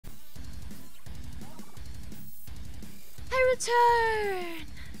return!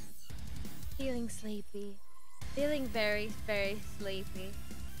 Feeling sleepy. Feeling very, very sleepy.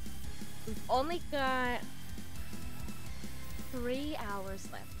 We've only got 3 hours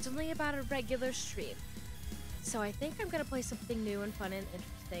left. It's only about a regular stream. So I think I'm gonna play something new and fun and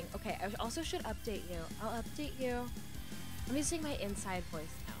interesting. Okay, I also should update you. I'll update you. I'm using my inside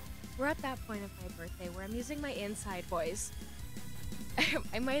voice now. We're at that point of my birthday where I'm using my inside voice.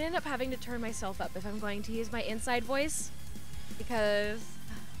 I might end up having to turn myself up if I'm going to use my inside voice, because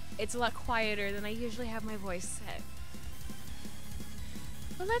it's a lot quieter than I usually have my voice set.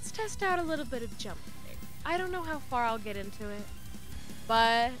 But let's test out a little bit of jumping. I don't know how far I'll get into it,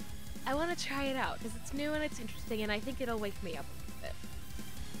 but I want to try it out because it's new and it's interesting, and I think it'll wake me up a little bit.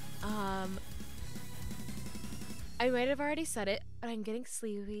 I might have already said it, but I'm getting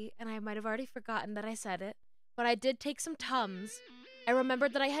sleepy, and I might have already forgotten that I said it, but I did take some Tums. I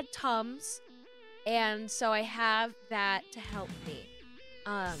remembered that I had Tums, and so I have that to help me.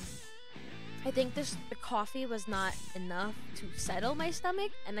 I think the coffee was not enough to settle my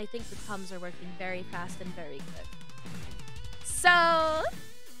stomach, and I think the Tums are working very fast and very good. So,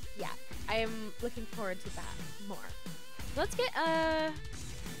 yeah, I'm looking forward to that more. Let's get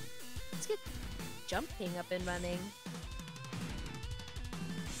jumping up and running.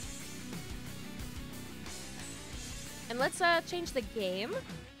 And let's change the game.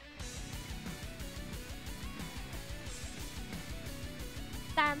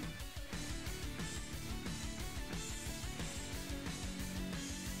 Done.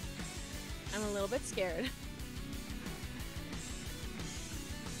 I'm a little bit scared.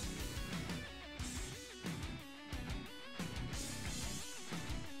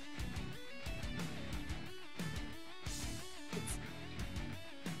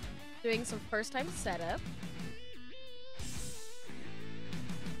 Doing some first time setup.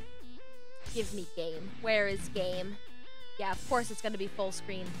 Give me game. Where is game? Yeah, of course it's gonna be full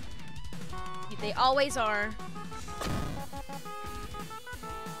screen. They always are.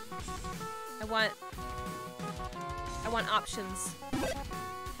 I want options.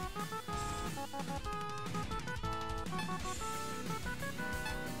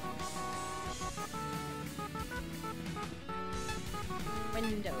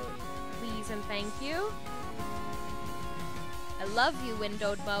 Window, please and thank you. I love you,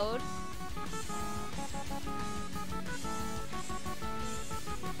 windowed mode.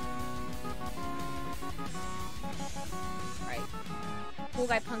 Alright. Cool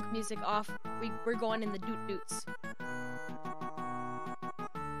guy punk music off. We're going in the doot doots.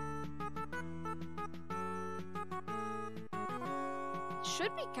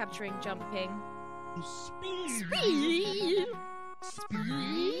 Should be capturing jumping. Speed! Speed!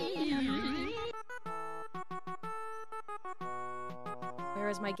 Speed! Where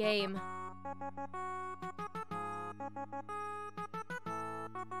is my game?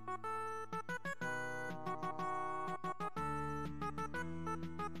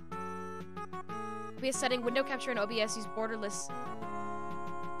 OBS setting, window capture and OBS use borderless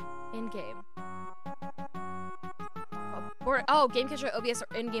in-game. Oh, game capture OBS or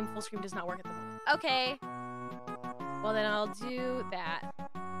in-game full screen does not work at the moment. Okay. Well, then I'll do that.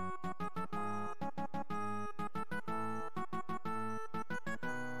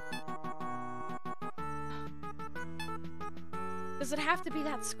 Does it have to be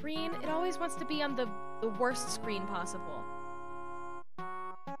that screen? It always wants to be on the worst screen possible.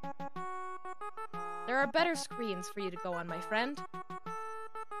 There are better screens for you to go on, my friend.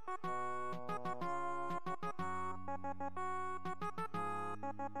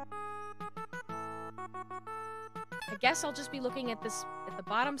 I guess I'll just be looking at this at the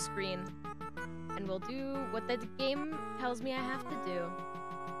bottom screen, and we'll do what the game tells me I have to do.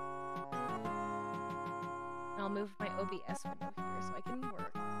 And I'll move my OBS window here so I can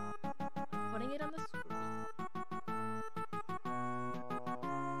work. I'm putting it on the screen.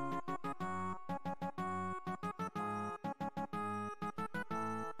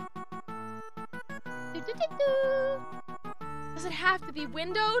 Does it have to be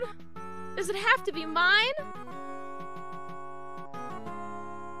windowed? Does it have to be mine?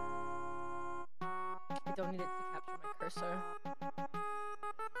 I don't need it to capture my cursor.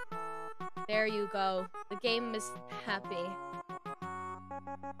 There you go. The game is happy.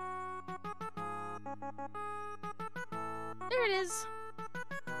 There it is.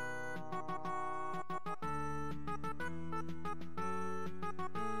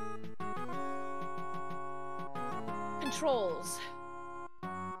 Controls.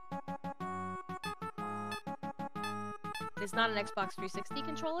 It's not an Xbox 360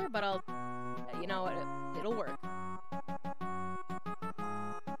 controller, but I'll, you know what, it'll work.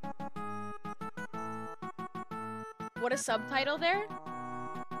 What a subtitle there?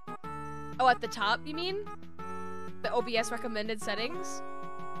 Oh, at the top, you mean? The OBS recommended settings?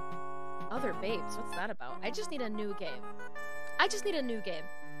 Other babes, what's that about? I just need a new game. I just need a new game.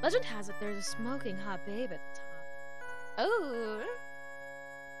 Legend has it there's a smoking hot babe at the top. Oh.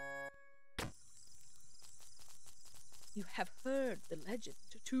 You have heard the legend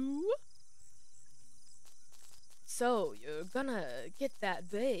too? So, you're gonna get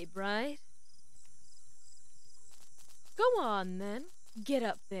that babe, right? Go on, then. Get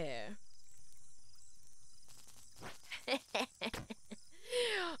up there.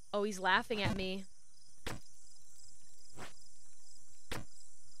 Oh, he's laughing at me.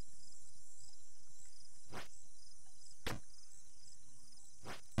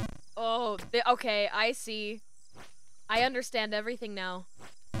 Oh, okay, I see. I understand everything now.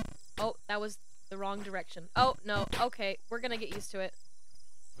 Oh, that was the wrong direction. Oh, no, okay, we're gonna get used to it.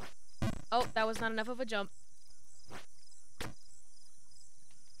 Oh, that was not enough of a jump.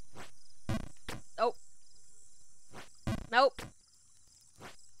 Oh. Nope.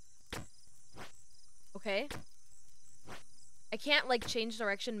 Okay. I can't, like, change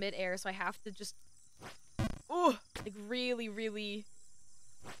direction mid-air, so I have to just... Ooh! Like, really, really...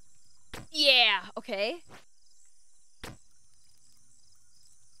 Yeah! Okay.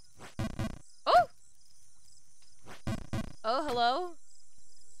 Oh! Oh, hello?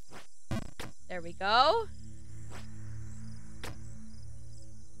 There we go.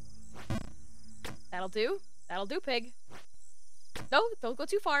 That'll do. That'll do, pig. No, don't go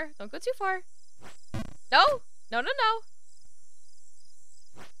too far. Don't go too far. No! No, no, no.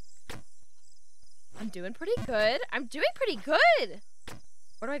 I'm doing pretty good. I'm doing pretty good!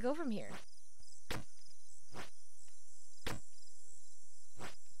 Where do I go from here?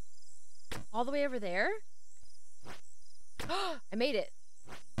 All the way over there? I made it.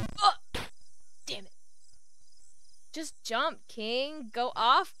 Oh! Damn it. Just jump, king. Go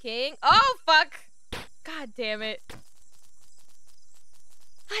off, king. Oh, fuck! God damn it.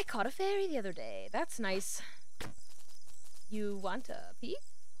 I caught a fairy the other day. That's nice. You want a peek?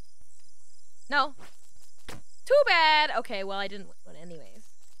 No. Too bad. Okay, well, I didn't win anyways.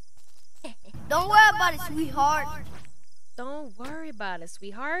 Don't worry about it, sweetheart. Don't worry about it,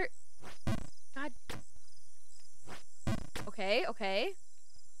 sweetheart. God. Okay, okay.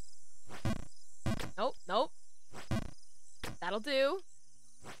 Nope, nope. That'll do.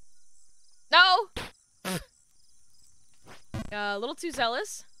 No! A little too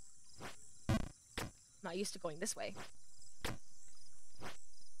zealous. Not used to going this way.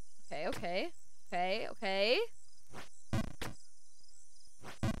 Okay, okay. Okay, okay.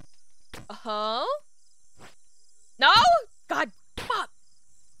 Uh-huh. No! God, fuck!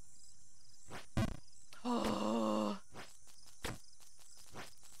 Oh.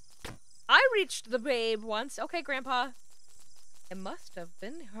 I reached the babe once. Okay, Grandpa. It must have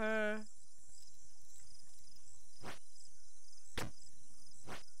been her.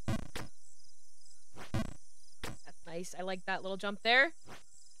 That's nice. I like that little jump there.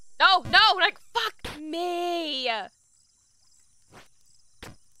 No, no, like, fuck me!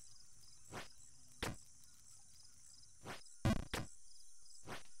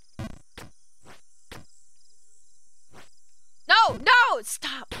 No, no,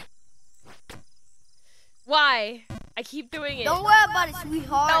 stop! Why? I keep doing it. Don't worry about it,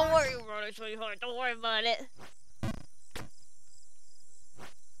 sweetheart. Don't worry about it, sweetheart. Don't worry about it.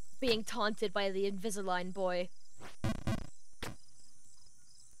 Being taunted by the Invisalign boy.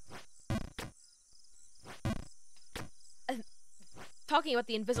 Talking about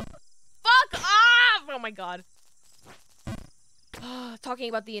the Fuck off! Oh my god. Talking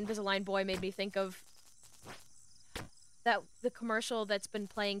about the Invisalign boy made me think of the commercial that's been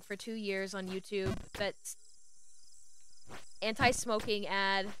playing for 2 years on YouTube. That's anti-smoking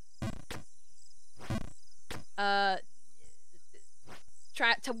ad.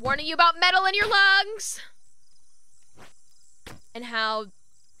 Warning you about metal in your lungs. And how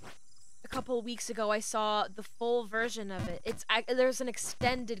a couple of weeks ago I saw the full version of it. There's an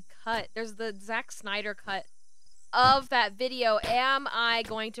extended cut. There's the Zack Snyder cut of that video. Am I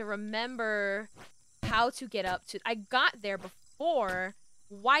going to remember how to get up to... I got there before.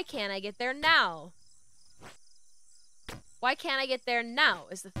 Why can't I get there now? Why can't I get there now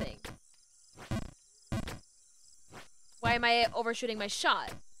is the thing. Why am I overshooting my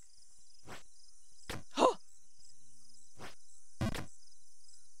shot? Oh!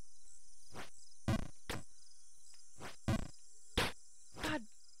 God.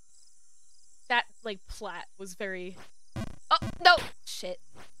 That, like, plat was very... Oh, no! Shit.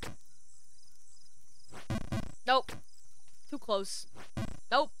 Nope. Too close.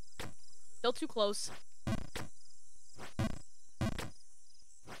 Nope. Still too close.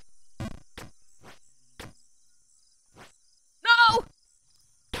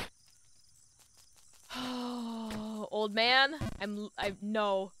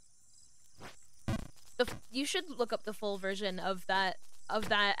 no. You should look up the full version of that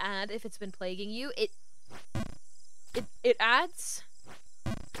ad if it's been plaguing you. It adds,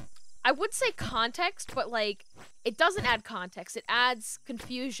 I would say context, but like it doesn't add context. It adds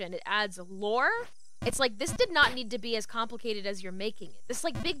confusion. It adds lore. It's like, this did not need to be as complicated as you're making it. This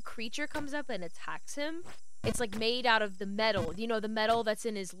like big creature comes up and attacks him. It's like made out of the metal. You know, the metal that's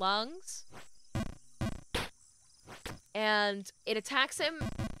in his lungs. And it attacks him,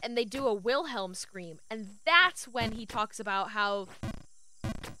 and they do a Wilhelm scream. And that's when he talks about how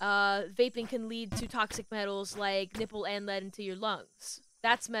vaping can lead to toxic metals like nipple and lead into your lungs.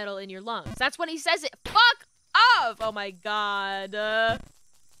 That's metal in your lungs. That's when he says it. Fuck off! Oh my god.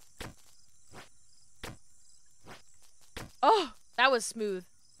 Oh, that was smooth.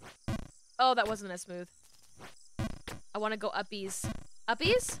 Oh, that wasn't as smooth. I want to go uppies.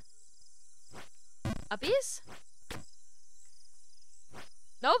 Uppies? Uppies?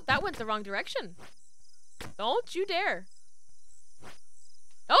 Nope, that went the wrong direction. Don't you dare.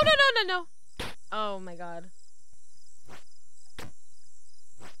 Oh, no, no, no, no. Oh my god.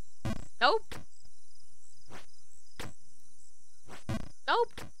 Nope.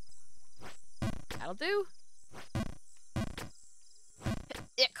 Nope. That'll do.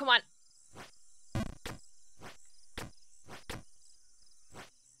 Yeah, come on.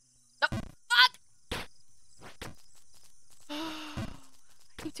 No, fuck! I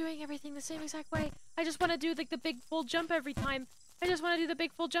keep doing everything the same exact way. I just want to do like the big full jump every time. I just want to do the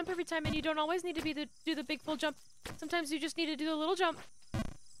big full jump every time, and you don't always need to do the big full jump. Sometimes you just need to do the little jump.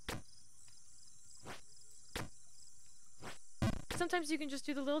 Sometimes you can just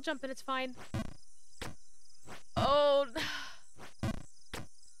do the little jump and it's fine. Oh.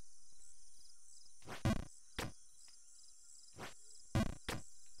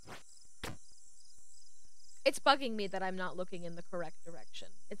 It's bugging me that I'm not looking in the correct direction.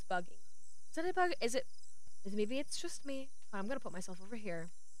 It's bugging me. Is that a bug? Is maybe it's just me? I'm gonna put myself over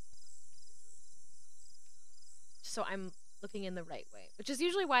here. So I'm looking in the right way. Which is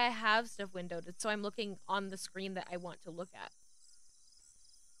usually why I have stuff windowed. So I'm looking on the screen that I want to look at.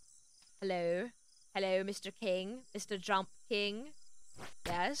 Hello? Hello, Mr. King? Mr. Jump King?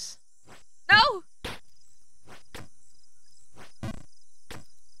 Yes? No!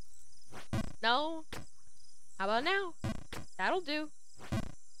 No? How about now? That'll do.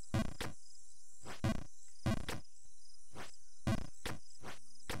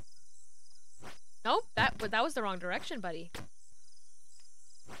 Nope, that was the wrong direction, buddy.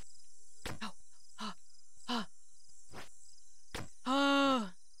 No.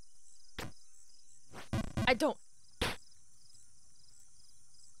 I don't.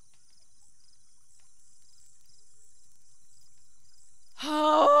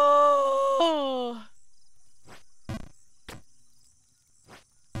 Oh.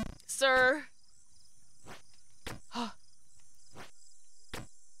 Sir.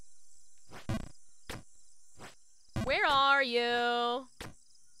 Where are you?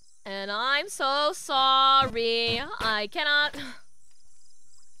 And I'm so sorry. I cannot.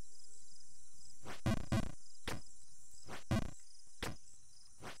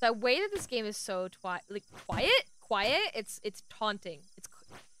 The way that this game is so quiet. It's taunting.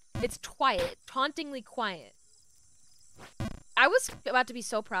 It's quiet, tauntingly quiet. I was about to be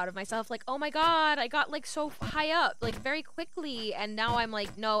so proud of myself, like, oh my god, I got like so high up, like very quickly, and now I'm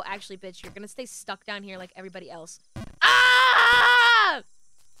like, no, actually, bitch, you're gonna stay stuck down here like everybody else. Ah!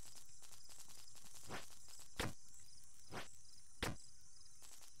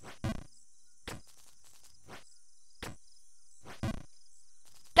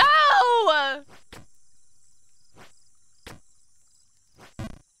 No!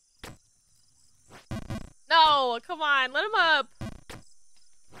 No, come on, let him up.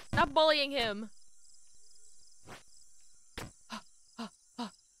 Stop bullying him.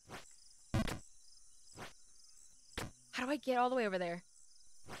 How do I get all the way over there?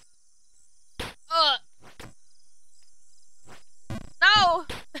 No!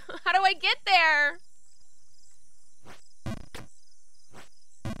 How do I get there?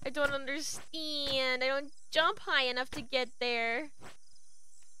 I don't understand. I don't jump high enough to get there.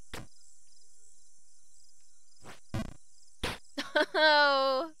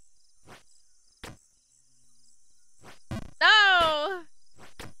 No! No!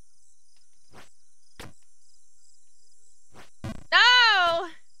 No!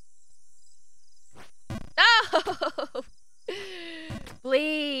 No!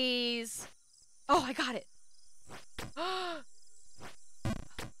 Please. Oh, I got it.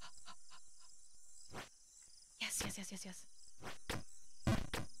 Yes.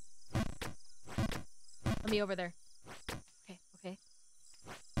 Let me over there. Okay.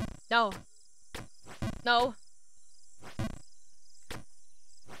 No. No.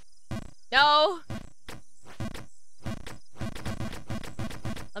 No.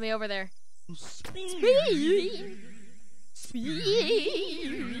 Let me over there. Speed.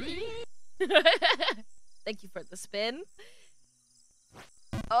 Thank you for the spin.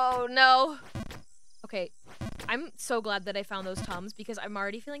 Oh no. Okay, I'm so glad that I found those Tums because I'm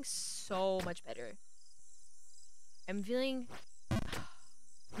already feeling so much better. I'm feeling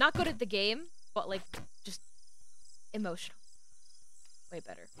not good at the game, but like just emotional. Way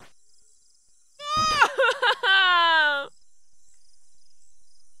better.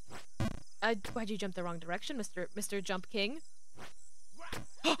 Why'd you jump the wrong direction, Mr. Jump King?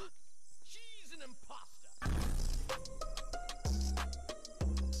 She's an imposter.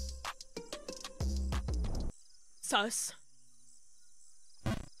 Sus.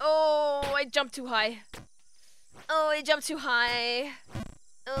 Oh, I jumped too high. Oh, I jumped too high.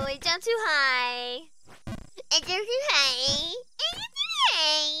 Oh, I jumped too high. I jumped too high. I jumped too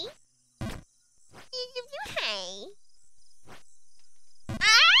high. I jumped too high.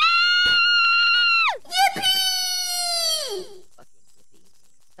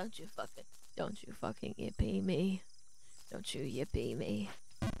 Don't you fucking yippee me. Don't you yippee me.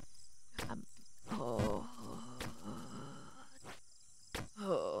 I'm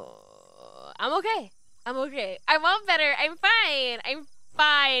okay. I'm okay. I'm all better. I'm fine. I'm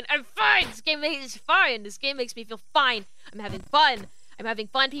fine. I'm fine. This game is fine. This game makes me feel fine. I'm having fun. I'm having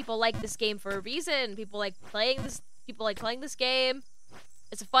fun. People like this game for a reason. People like playing this game.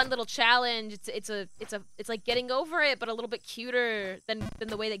 It's a fun little challenge. It's like getting over it, but a little bit cuter than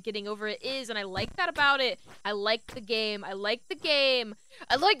the way that getting over it is, and I like that about it. I like the game. I like the game.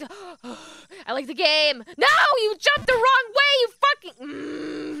 I like the game. No, you jumped the wrong way. You fucking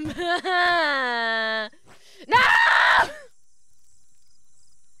no.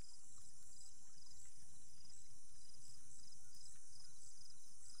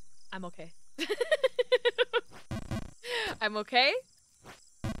 I'm okay. I'm okay.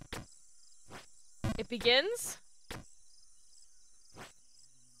 It begins.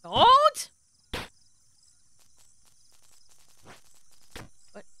 Don't!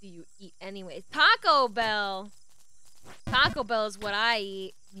 What do you eat anyways? Taco Bell! Taco Bell is what I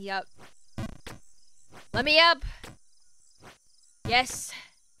eat. Yup. Let me up! Yes!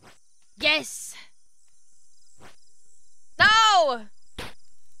 Yes! No!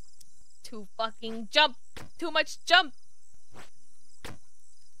 Too fucking jump! Too much jump!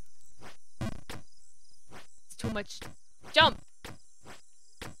 Too much jump.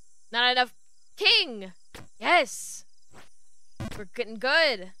 Not enough king. Yes. We're getting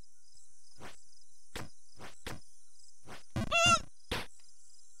good.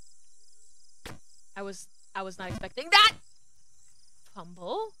 I was not expecting that.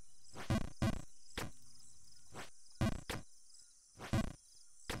 Fumble.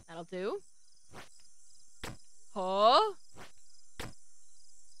 That'll do. Oh.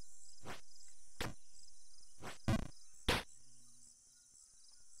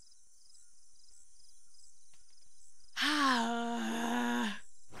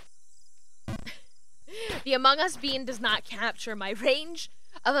 The Among Us bean does not capture my range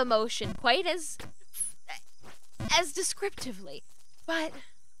of emotion quite as descriptively, but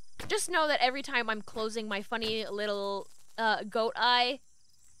just know that every time I'm closing my funny little goat eye,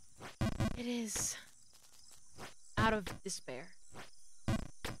 it is out of despair.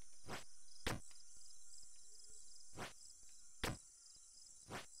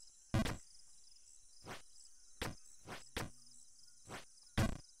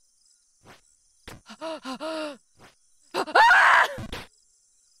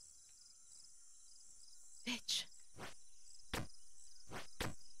 Bitch.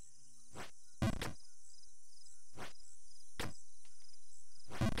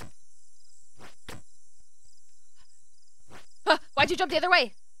 Why'd you jump the other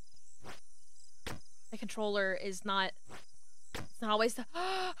way? My controller is not... It's not always the... Oh!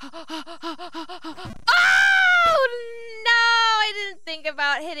 No! I didn't think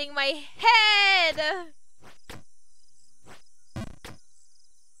about hitting my head!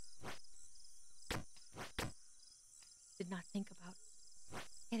 Did not think about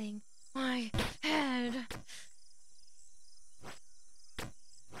hitting my head.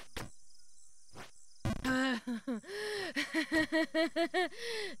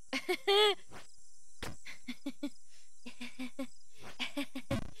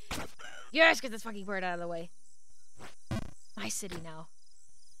 Yes, get this fucking bird out of the way. My city now.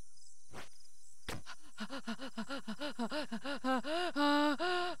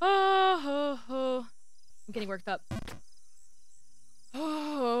 I'm getting worked up.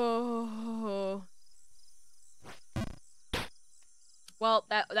 Oh. Well,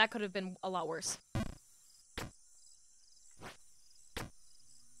 that could have been a lot worse.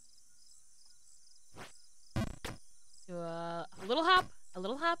 Do a little hop,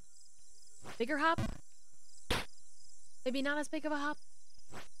 bigger hop. Maybe not as big of a hop.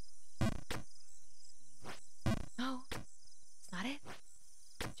 No, it's not it.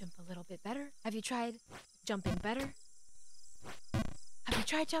 Jump a little bit better. Have you tried jumping better? Have you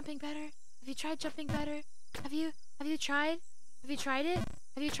tried jumping better? Have you tried jumping better? Have you tried? Have you tried it?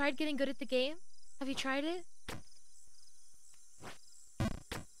 Have you tried getting good at the game? Have you tried it?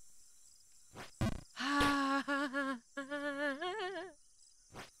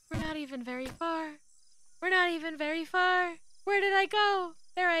 We're not even very far. We're not even very far. Where did I go?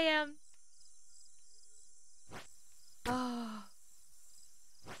 There I am. Oh.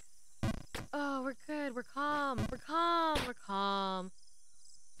 Oh, we're good. We're calm. We're calm. We're calm.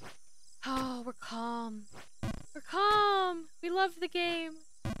 Oh, we're calm. We're calm. We love the game.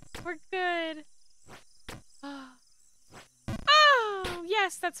 We're good. Oh. Oh,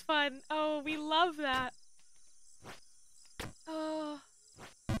 yes, that's fun. Oh, we love that. Oh.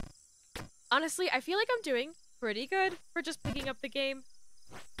 Honestly, I feel like I'm doing pretty good for just picking up the game.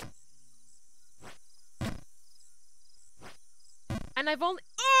 And I've only—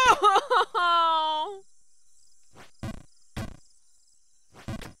 Oh!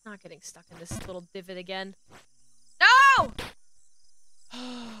 Not getting stuck in this little divot again. No!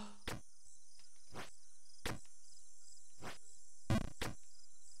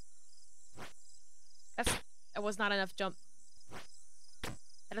 That was not enough jump.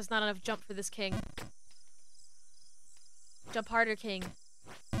 That is not enough jump for this king. Jump harder, king.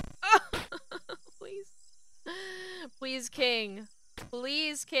 Please. Please, king.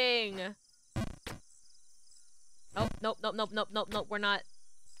 Please, king. Nope, nope, nope, nope, nope, nope, nope.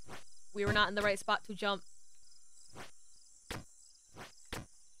 We were not in the right spot to jump.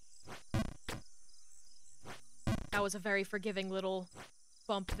 That was a very forgiving little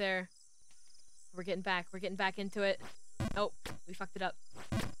bump there. We're getting back into it. Nope, we fucked it up.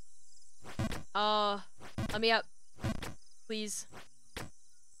 Let me up. Please.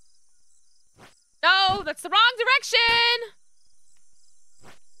 No, that's the wrong direction!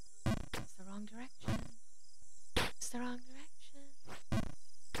 It's the wrong direction. It's the wrong direction.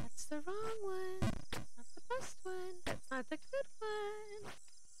 That's the wrong one. That's not the best one. That's not the good one.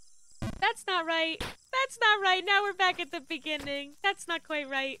 That's not right. That's not right. Now we're back at the beginning. That's not quite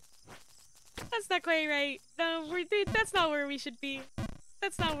right. That's not quite right. No, that's not where we should be.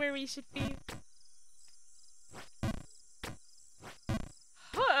 That's not where we should be.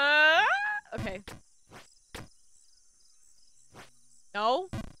 Okay. No.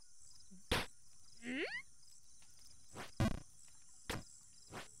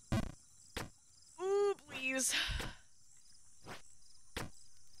 Ooh, please.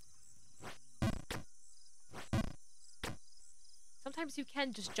 Sometimes you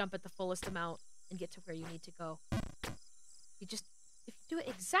can just jump at the fullest amount and get to where you need to go. If you do it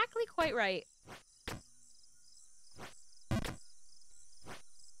exactly quite right.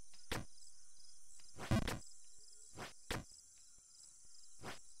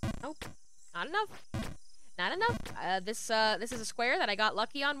 Nope. Not enough. Not enough. This is a square that I got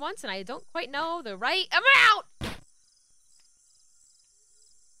lucky on once, and I don't quite know the right amount!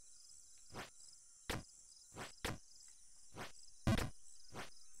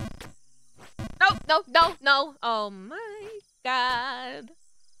 No, no, no, no. Oh my god.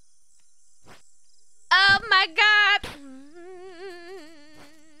 Oh my god.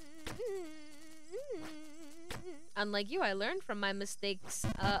 Unlike you, I learned from my mistakes.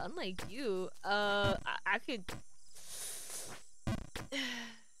 Unlike you, I could...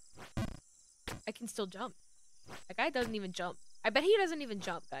 I can still jump. That guy doesn't even jump. I bet he doesn't even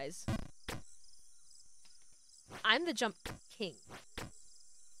jump, guys. I'm the jump king.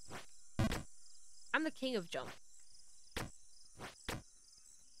 I'm the king of jump.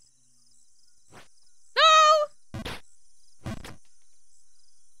 No!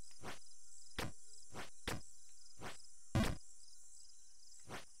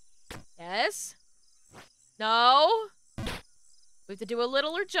 Yes? No? We have to do a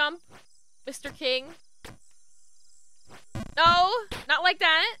littler jump, Mr. King. No! Not like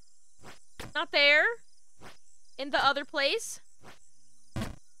that. Not there. In the other place.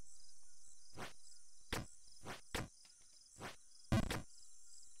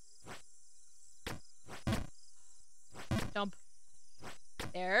 Jump.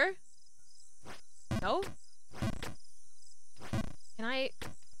 There. No? Can I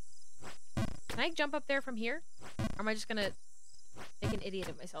jump up there from here? Or am I just gonna make an idiot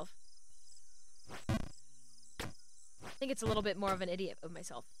of myself? think it's a little bit more of an idiot of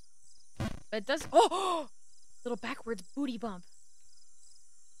myself. But it does. Oh! Little backwards booty bump.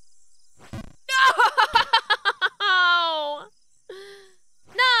 No!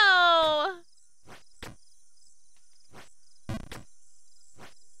 No!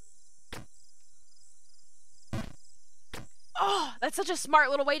 Oh, that's such a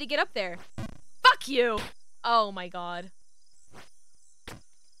smart little way to get up there. Fuck you! Oh my god.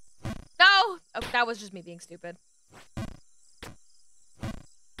 No! Oh, that was just me being stupid.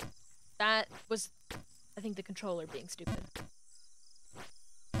 That was, I think, the controller being stupid.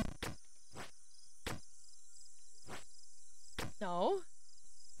 No.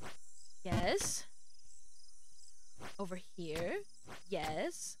 Yes. Over here.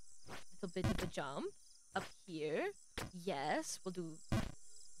 Yes. Little bit of a jump. Up here. Yes. We'll do...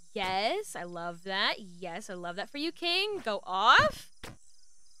 Yes. I love that. Yes. I love that for you, King. Go off.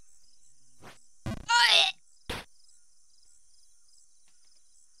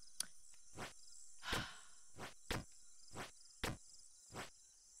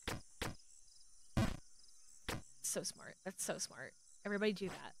 So smart. That's so smart. Everybody do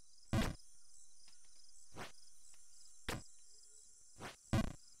that.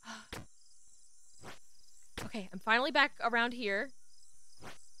 Okay, I'm finally back around here.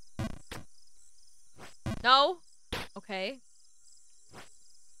 No? Okay.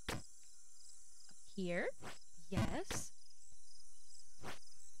 Up here? Yes.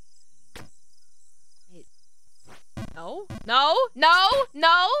 Wait. No? No? No?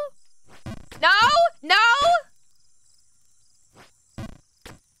 No? No? No?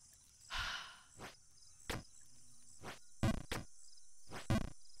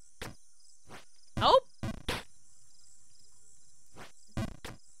 Nope.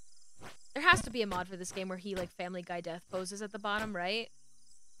 There has to be a mod for this game where he, like, Family Guy death poses at the bottom, right?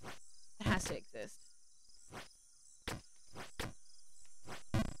 It has to exist.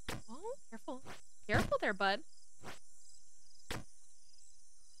 Oh, careful. Careful there, bud.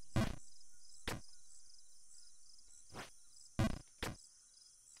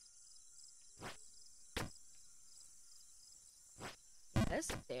 Yes,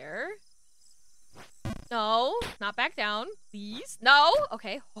 there. No, not back down, please. No.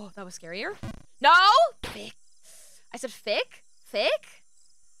 Okay. Oh, that was scarier. No. Fick. I said fick. Fick.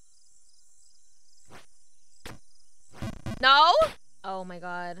 No. Oh my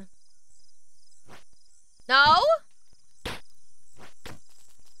god. No.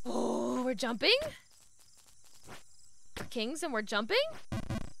 Oh, we're jumping. We're kings and we're jumping.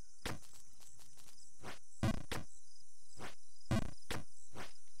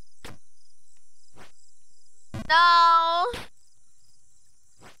 No!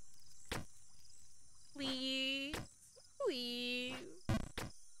 Please. Please.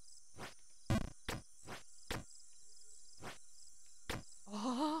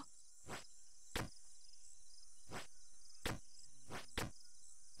 Oh.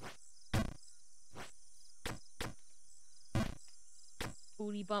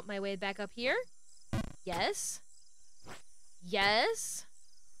 Booty bump my way back up here. Yes. Yes.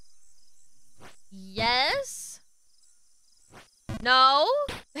 Yes. No.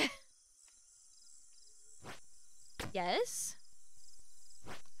 Yes.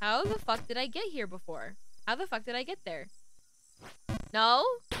 How the fuck did I get here before? How the fuck did I get there? No.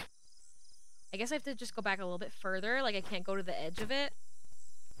 I guess I have to just go back a little bit further. Like I can't go to the edge of it.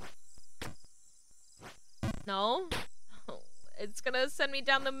 No. Oh, it's gonna send me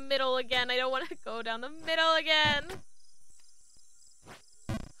down the middle again. I don't want to go down the middle again.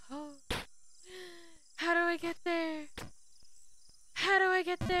 Oh. How do I get there? How do I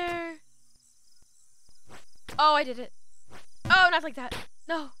get there? Oh, I did it. Oh, not like that.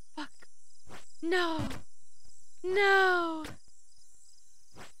 No. Fuck. No. No.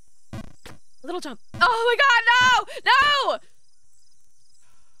 Little jump. Oh my god, no! No!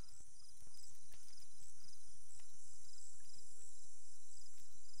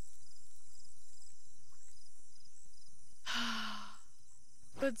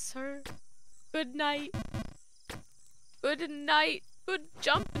 Good sir. Good night. Good night. Good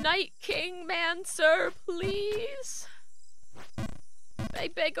jump night, king man, sir, please. I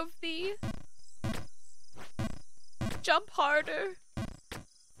beg of thee. Jump harder.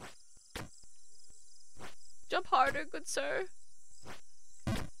 Jump harder, good sir.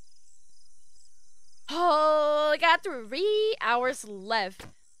 Oh, I got 3 hours left.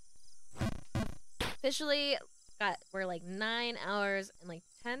 Officially, we're like 9 hours and like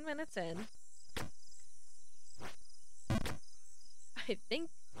 10 minutes in. I think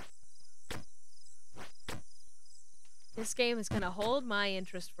this game is gonna hold my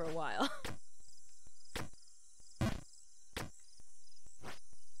interest for a while.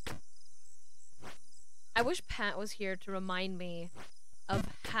 I wish Pat was here to remind me of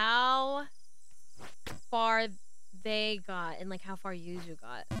how far they got and like how far Yuzu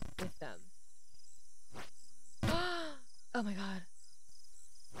got with them. Oh my god.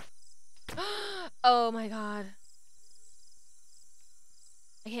 Oh my god.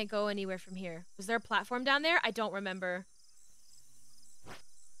 I can't go anywhere from here. Was there a platform down there? I don't remember.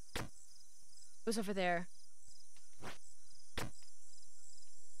 It was over there.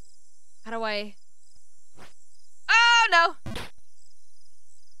 How do I... Oh no!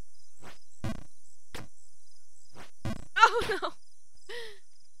 Oh no!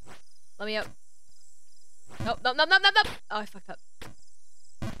 Let me up. Nope, nope, nope, nope, nope, nope! Oh, I fucked up.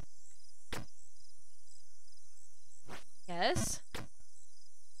 Yes.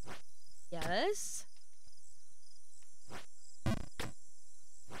 Yes.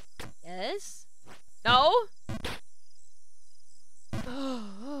 Yes. No.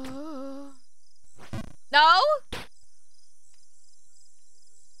 No.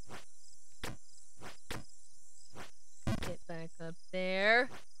 Get back up there.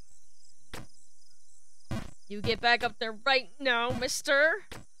 You get back up there right now, mister.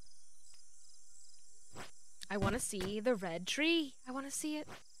 I want to see the red tree. I want to see it.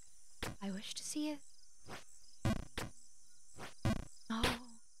 I wish to see it. No.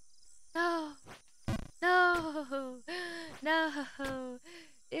 No. No. No. Oh,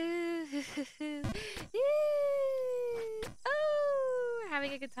 we're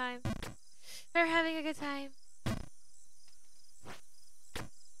having a good time. We're having a good time.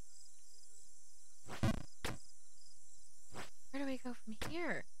 Where do we go from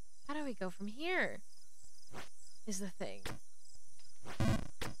here? How do we go from here? Is the thing.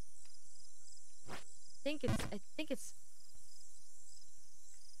 I think it's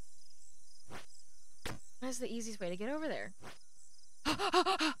What is the easiest way to get over there?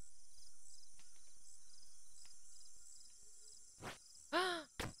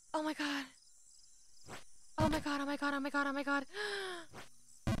 Oh my god. Oh my god, oh my god, oh my god, oh my god.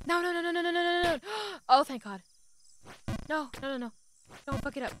 No, no, no, no, no, no, no, no, no. Oh, thank god. No, no, no, no. Don't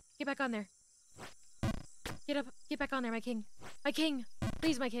fuck it up. Get back on there. Get up. Get back on there, my king. My king.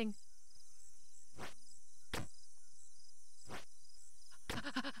 Please, my king.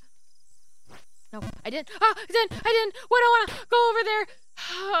 No, I didn't. Ah, I didn't. I didn't. Why do I want to go over there?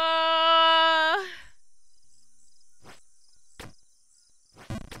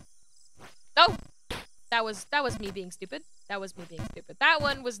 No. That was me being stupid. That was me being stupid. That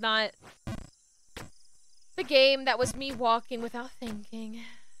one was not the game. That was me walking without thinking.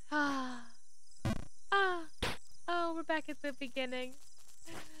 Ah. Ah. Oh, we're back at the beginning.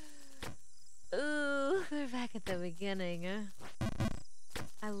 Ooh, we're back at the beginning.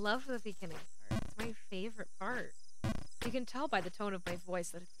 I love the beginning part. It's my favorite part. You can tell by the tone of my voice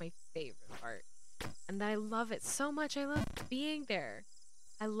that it's my favorite part. And that I love it so much. I love being there.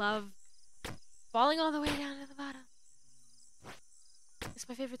 I love falling all the way down to the bottom. It's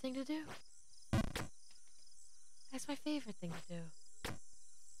my favorite thing to do. It's my favorite thing to do.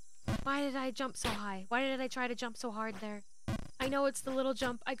 Why did I jump so high? Why did I try to jump so hard there? I know it's the little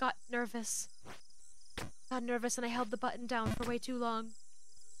jump. I got nervous. Got nervous and I held the button down for way too long.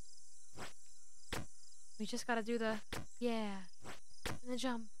 We just gotta do the yeah. And then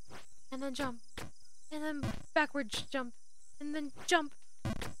jump. And then jump. And then backwards jump. And then jump.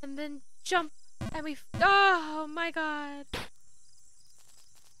 And then jump. And we oh my god.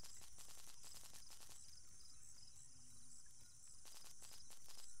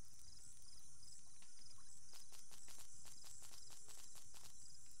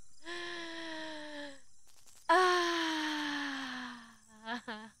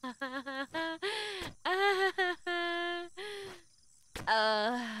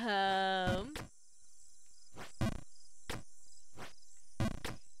 Um.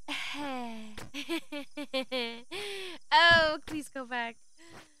 Oh, please go back.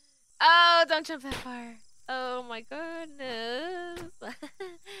 Oh, don't jump that far. Oh my goodness.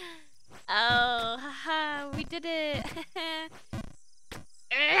 Oh, haha, we did it.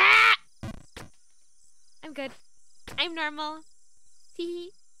 I'm good. I'm normal.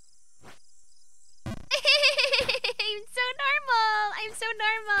 Tee. I'm so normal. I'm so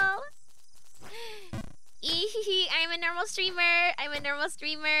normal. I'm a normal streamer. I'm a normal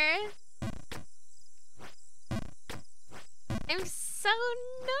streamer. I'm so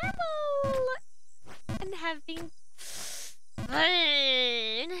normal. And having fun.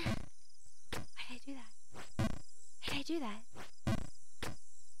 Why did I do that? Why did I do that?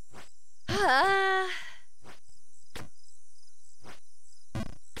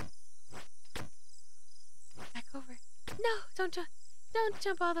 Back over. No, don't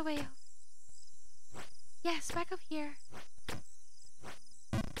jump all the way over. Yes, back up here.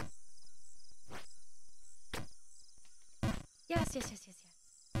 Yes, yes, yes, yes,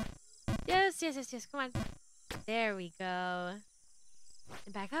 yes. Yes, yes, yes, yes. Come on. There we go.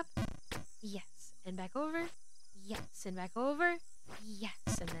 And back up. Yes. And back over. Yes. And back over.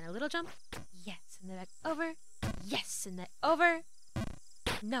 Yes. And then a little jump. Yes. And then back over. Yes. And then over.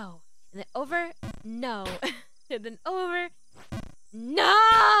 No. And then over. No. And then over.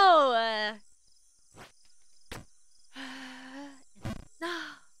 No! No.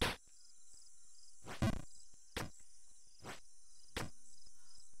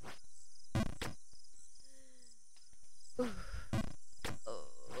 Ooh.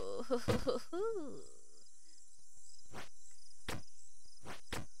 Oh.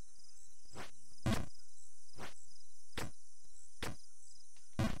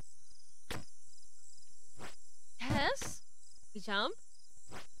 Yes. We jump.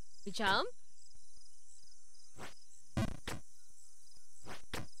 We jump.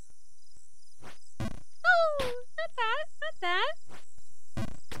 Oh, not that. Not that.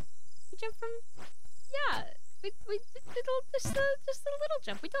 We jump from. Yeah. We just a little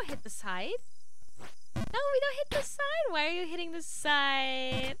jump. We don't hit the side. No, we don't hit the side. Why are you hitting the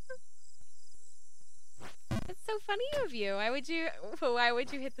side? That's so funny of you. Why would you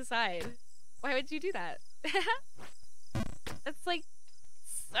hit the side? Why would you do that? That's like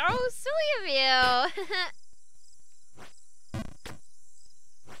so silly of you.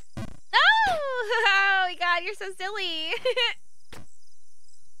 No! Oh my god, you're so silly.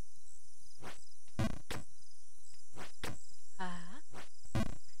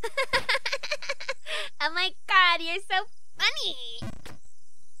 Oh my god, you're so funny.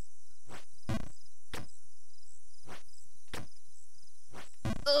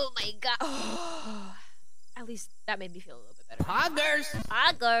 Oh my god. Oh. At least that made me feel a little bit better. Poggers!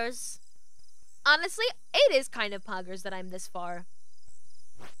 Poggers. Honestly, it is kind of poggers that I'm this far.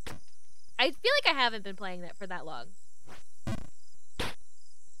 I feel like I haven't been playing that for that long.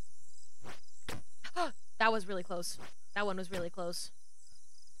 That was really close. That one was really close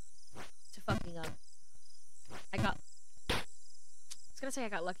to fucking up. I was gonna say I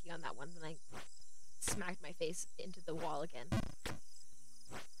got lucky on that one, then I smacked my face into the wall again.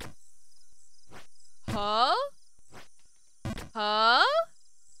 Huh? Huh?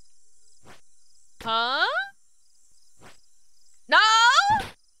 Huh? No!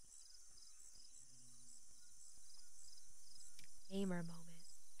 Gamer moment.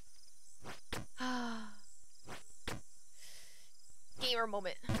 Gamer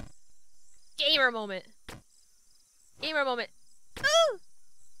moment. Gamer moment. Gamer moment. Ooh!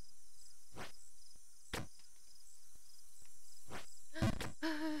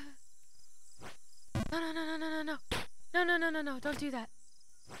 No, no, no, no, no, no, no. No, no, no, no, no. Don't do that.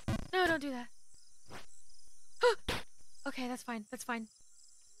 No, don't do that. Okay, that's fine. That's fine.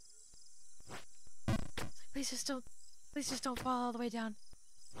 Please just don't fall all the way down.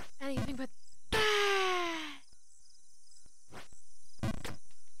 Anything but that.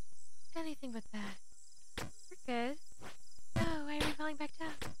 Anything but that. We're good. Oh, why are we falling back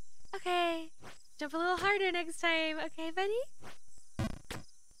down? Okay. Jump a little harder next time. Okay, buddy?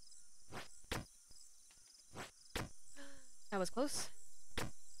 That was close.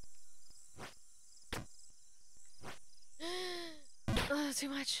 A little too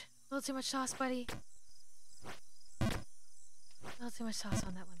much. A little too much sauce, buddy. A little too much sauce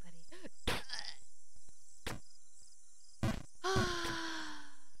on that one, buddy. No.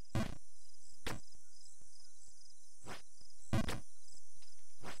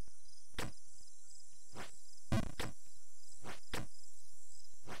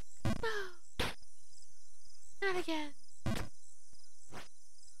 Not again.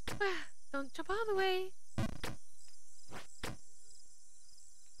 Don't jump all the way. No!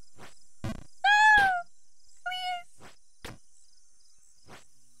 Please!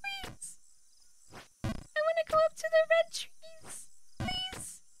 Please! I want to go up to the red trees.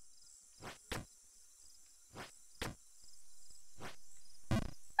 Please!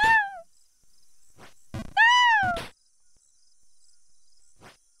 No! No!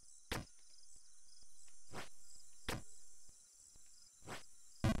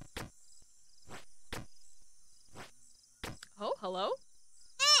 Oh, hello?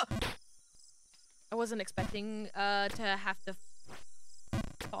 I wasn't expecting to have to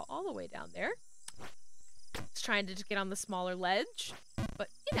fall all the way down there. Just trying to just get on the smaller ledge. But,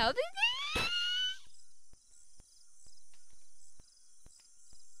 you know,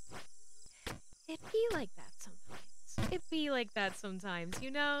 it be like that sometimes. It be like that sometimes,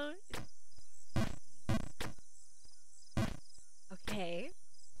 you know? Okay.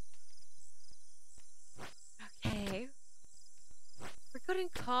 Okay. We're good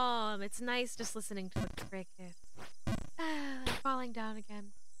and calm. It's nice just listening to the crickets. Falling down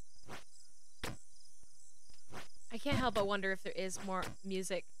again. I can't help but wonder if there is more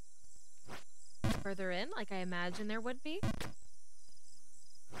music further in, like I imagine there would be.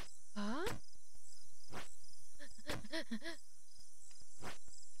 Huh?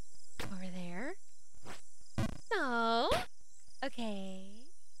 Over there? No. Okay.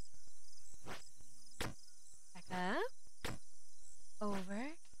 Back up.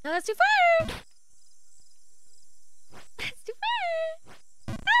 Over. No, that's too far! That's too far!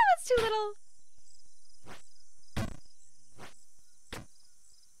 Ah, that's too little!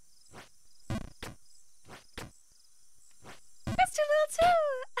 That's too little too!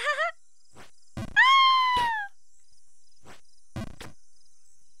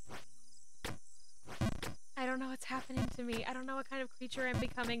 I don't know what's happening to me. I don't know what kind of creature I'm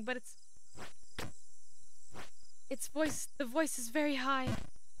becoming, but the voice is very high.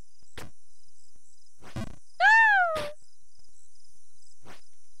 No!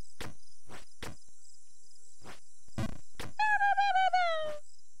 No.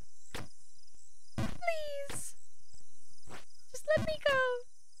 Please. Just let me go.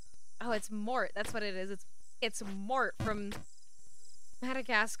 Oh, it's Mort. That's what it is. It's Mort from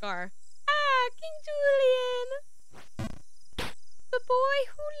Madagascar. Ah, King Julian. The boy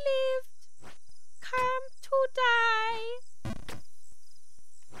who lived come to die.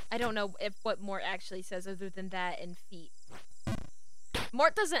 I don't know what Mort actually says other than that and feet.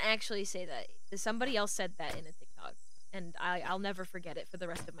 Mort doesn't actually say that. Somebody else said that in a TikTok, and I'll never forget it for the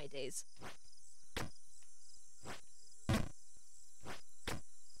rest of my days.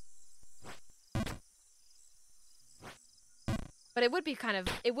 But it would be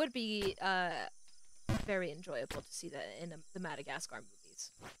very enjoyable to see that in the Madagascar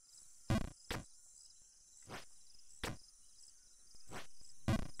movies.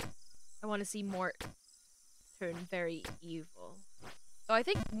 I want to see Mort turn very evil. So I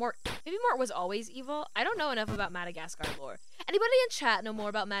think maybe Mort was always evil. I don't know enough about Madagascar lore. Anybody in chat know more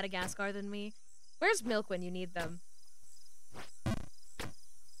about Madagascar than me? Where's Milk when you need them?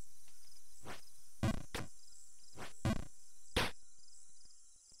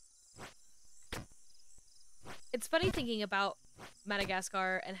 It's funny thinking about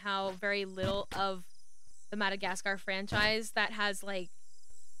Madagascar and how very little of the Madagascar franchise that has like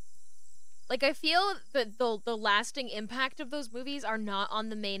I feel that the lasting impact of those movies are not on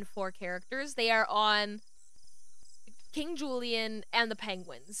the main four characters. They are on King Julian and the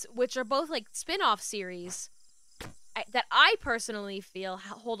Penguins, which are both like spin-off series that I personally feel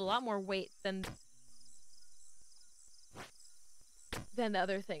hold a lot more weight than the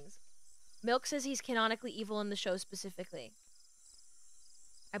other things. Milk says he's canonically evil in the show specifically.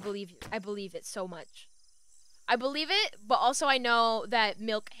 I believe it so much. I believe it, but also I know that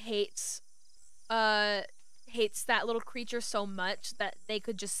Milk hates that little creature so much that they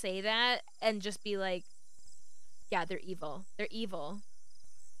could just say that and just be like, yeah, they're evil. They're evil.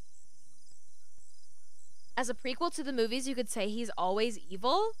 As a prequel to the movies, you could say he's always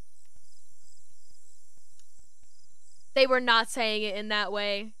evil. They were not saying it in that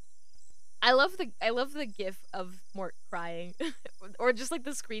way. I love the gif of Mort crying or just like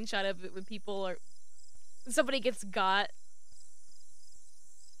the screenshot of it when somebody gets got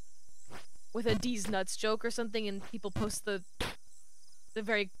with a D's nuts joke or something and people post the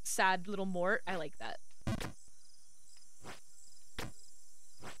very sad little Mort. I like that.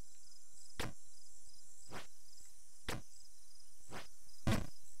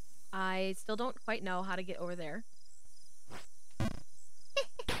 I still don't quite know how to get over there.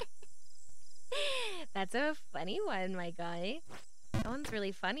 That's a funny one, my guy. That one's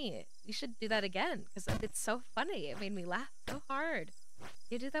really funny. You should do that again because it's so funny. It made me laugh so hard.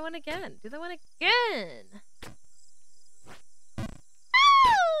 You do that one again. Do that one again. Oh,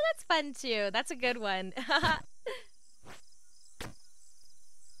 that's fun too. That's a good one.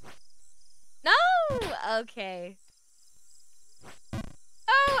 No! Okay.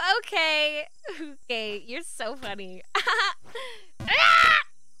 Oh, okay. Okay, you're so funny.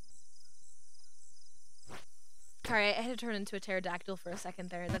 Sorry, I had to turn into a pterodactyl for a second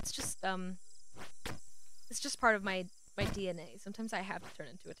there. That's just, it's just part of my DNA. Sometimes I have to turn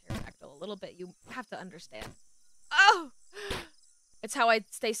into a pterodactyl a little bit. You have to understand. Oh! It's how I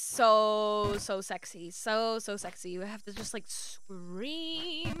stay so sexy. So sexy. You have to just, like,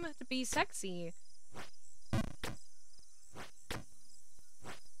 scream to be sexy.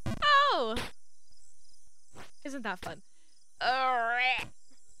 Oh! Isn't that fun?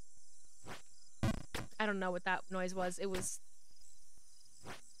 I don't know what that noise was. It was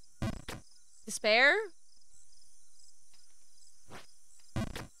despair?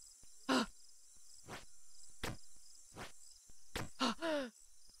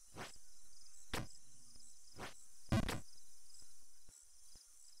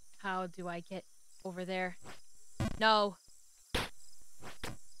 do I get over there? No.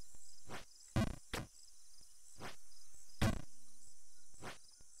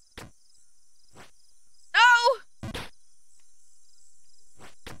 No!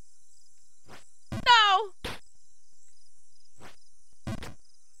 No!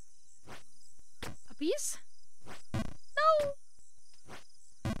 Puppies? No!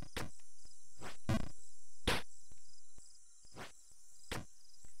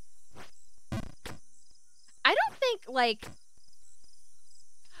 I don't think, like...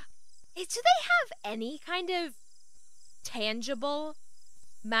 Do they have any kind of tangible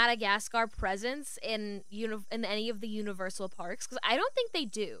Madagascar presence in any of the Universal parks? Because I don't think they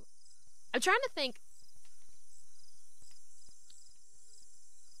do. I'm trying to think.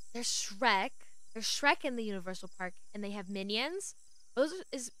 There's Shrek. There's Shrek in the Universal Park, and they have Minions. They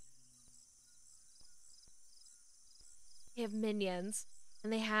have Minions,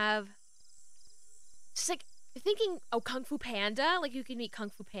 and they have just like you're thinking, oh, Kung Fu Panda. Like you can meet Kung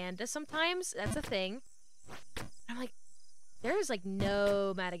Fu Panda sometimes. That's a thing. I'm like, there's like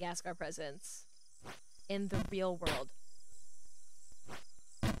no Madagascar presence in the real world.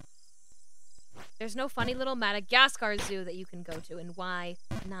 There's no funny little Madagascar zoo that you can go to, and why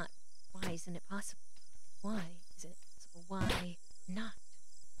not? Why isn't it possible? Why isn't it possible? Why not?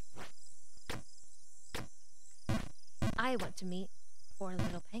 I want to meet 4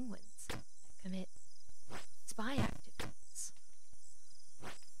 little penguins that commit spy activities.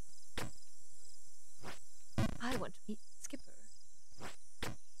 I want to meet Skipper.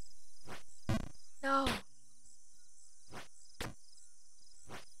 No.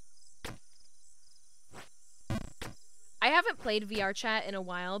 I haven't played VR chat in a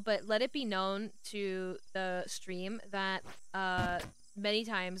while, but let it be known to the stream that many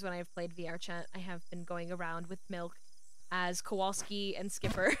times when I've played VR chat, I have been going around with Milk as Kowalski and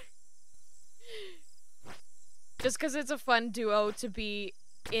Skipper. Just because it's a fun duo to be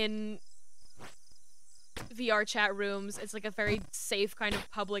in VR chat rooms. It's like a very safe kind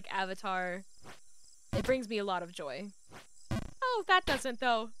of public avatar. It brings me a lot of joy. Oh, that doesn't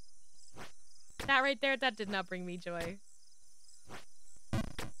though. That right there, that did not bring me joy.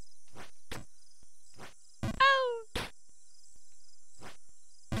 Oh!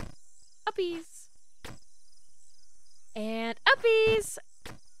 Uppies! And uppies!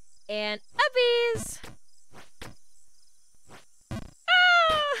 And uppies!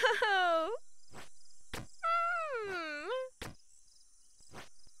 Oh!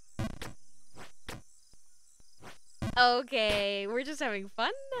 Okay, we're just having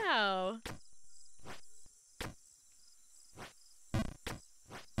fun now.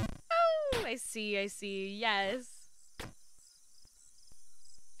 Oh, I see, yes.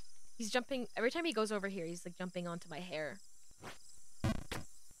 He's jumping, every time he goes over here, he's like jumping onto my hair.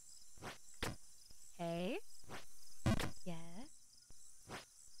 Okay. Yes.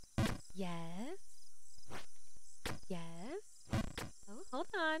 Yes. Yes. Oh, hold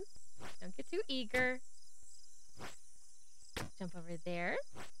on. Don't get too eager. Jump over there.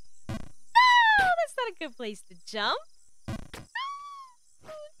 No! That's not a good place to jump. No!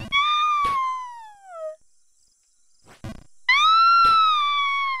 No!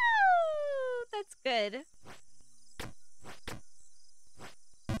 That's good.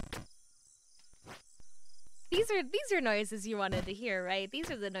 These are noises you wanted to hear, right? These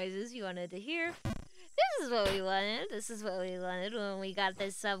are the noises you wanted to hear. This is what we wanted. This is what we wanted when we got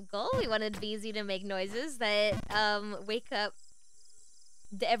this sub goal. We wanted BZ to make noises that wake up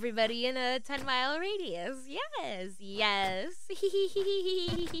everybody in a 10-mile radius. Yes, yes.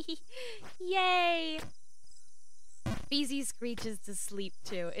 Yay. BZ screeches to sleep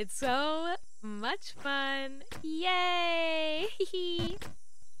too. It's so much fun. Yay.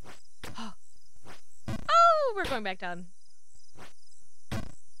 Oh, we're going back down. I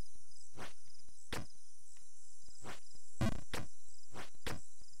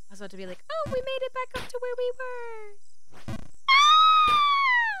was about to be like, oh, we made it back up to where we were.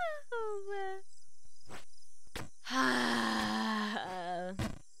 Oh.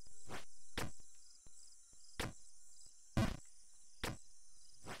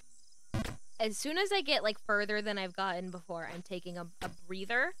 As soon as I get like further than I've gotten before, I'm taking a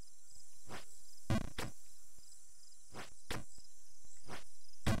breather.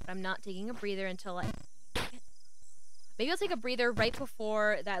 But I'm not taking a breather until I... Maybe I'll take a breather right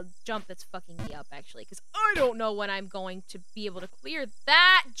before that jump that's fucking me up, actually. Because I don't know when I'm going to be able to clear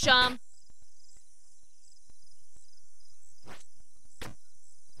that jump.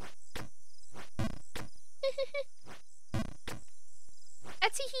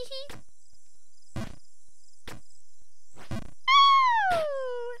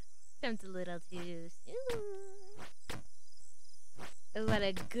 jumped a little too soon. What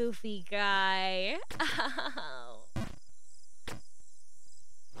a goofy guy. Ow.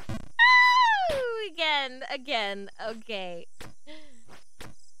 Oh, again. Okay.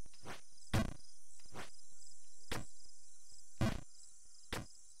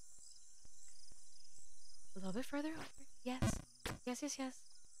 A little bit further over. Yes.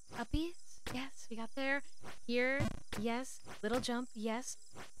 Uppies. Yes, we got there. Here. Yes. Little jump. Yes.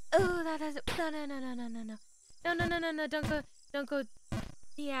 Oh, that doesn't. No. No. Don't go.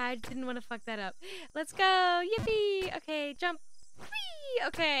 Yeah, I didn't want to fuck that up. Let's go. Yippee. Okay, jump. Whee!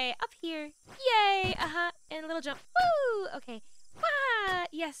 Okay, up here. Yay. And a little jump. Woo. Okay. Wah.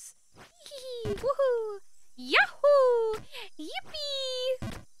 Yes. Hee. Woohoo. Yahoo.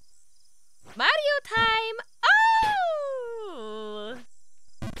 Yippee. Mario time! Oh!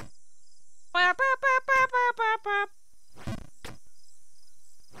 Burp, burp, burp, burp, burp, burp, burp.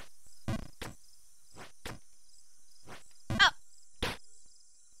 Oh!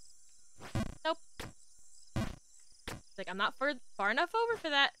 Nope. Like, I'm not far enough over for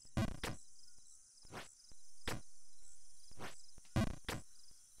that.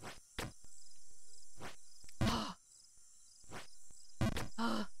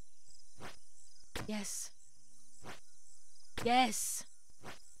 Oh. Yes. Yes.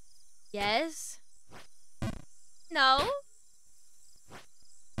 Yes. No.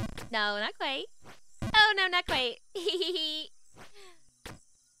 No, not quite. Oh, no, not quite.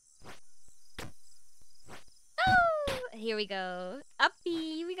 Oh, here we go.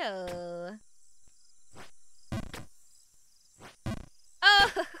 Uppy we go.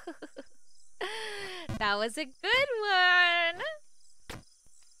 Oh, that was a good one.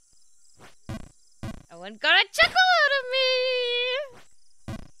 No one got a chuckle out of me.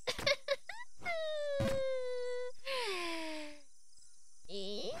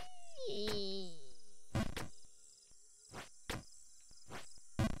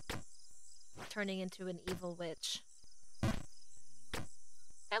 Turning into an evil witch.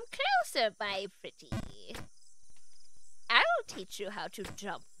 Come closer, my pretty. I'll teach you how to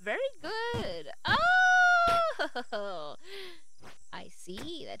jump very good. Oh! I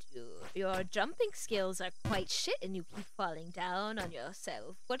see that your jumping skills are quite shit and you keep falling down on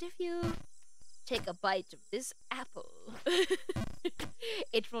yourself. What if you take a bite of this apple?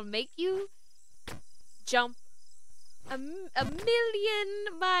 It will make you jump a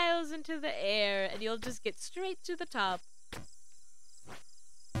million miles into the air and you'll just get straight to the top.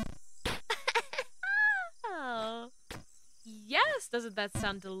 Oh. Yes, doesn't that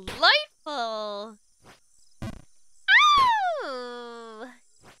sound delightful? Oh!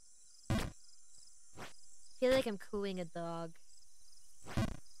 I feel like I'm cooing a dog. I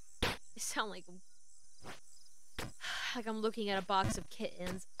sound like I'm looking at a box of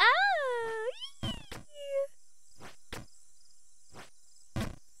kittens. Oh!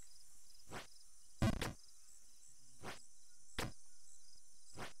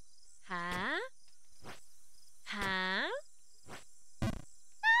 Huh? Huh? No!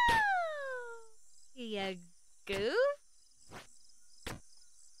 You goof?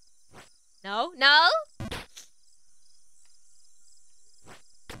 No? No?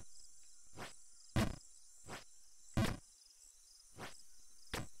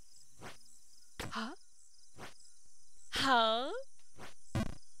 Huh? Huh?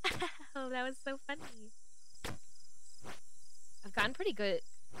 Oh, that was so funny. I've gotten pretty good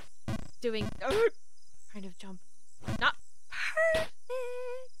at doing kind of jump. Not perfect,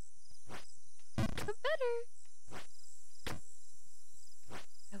 but better.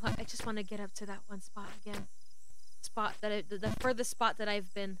 I just want to get up to that one spot again. The furthest spot that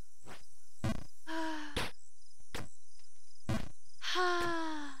I've been.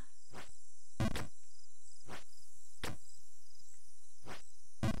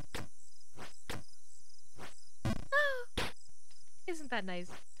 Isn't that nice?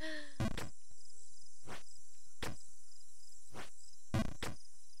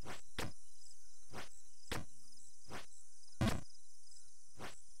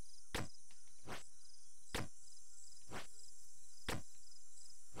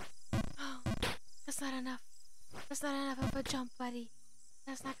 That's not enough. That's not enough of a jump, buddy.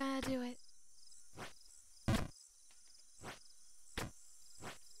 That's not gonna do it.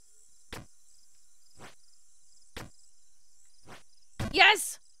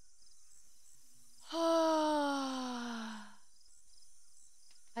 Yes!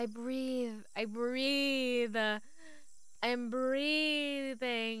 I breathe. I breathe. I'm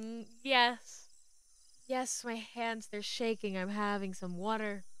breathing. Yes. Yes, my hands, they're shaking. I'm having some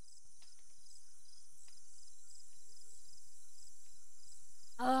water.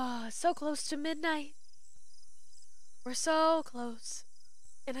 Oh, So close to midnight. We're so close.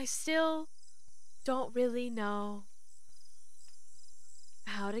 And I still don't really know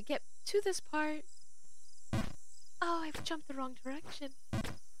how to get to this part. Oh, I've jumped the wrong direction.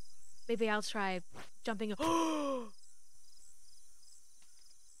 Maybe I'll try jumping.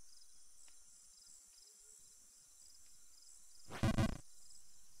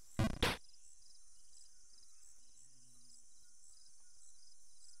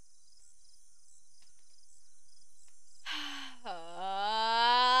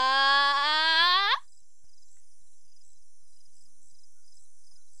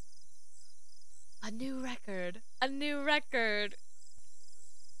 A new record. A new record.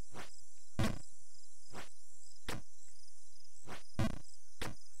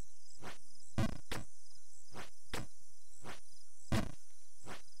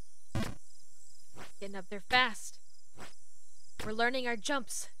 Getting up there fast. We're learning our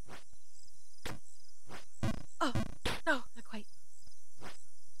jumps. Oh, no, not quite.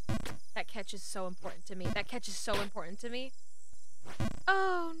 That catch is so important to me. That catch is so important to me.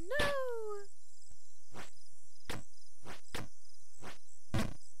 Oh, no.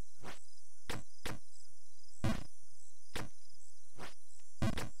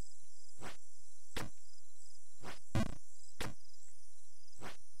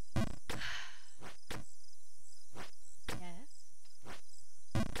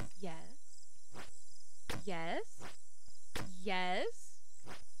 Yes. Yes. Yes.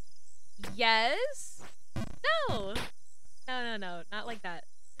 Yes. No. No. Not like that.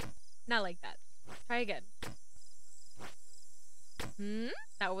 Not like that. Try again.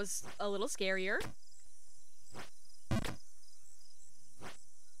 That was a little scarier.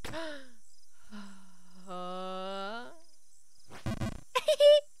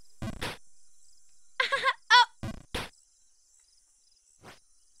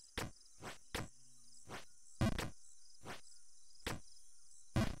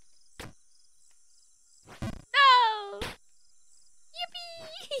 No!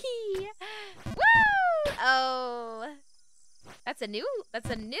 Yippee! Woo! Oh. That's a new,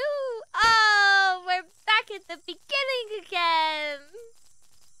 oh, we're back at the beginning again.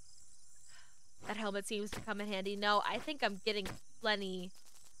 That helmet seems to come in handy. No, I think I'm getting plenty.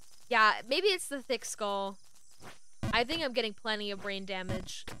 Yeah, maybe it's the thick skull. I think I'm getting plenty of brain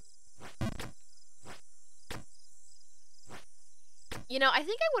damage. You know, I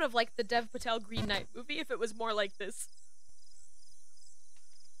think I would have liked the Dev Patel Green Knight movie if it was more like this.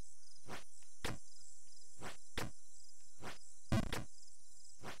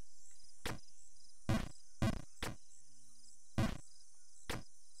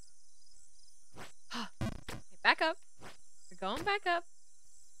 Okay, back up. We're going back up.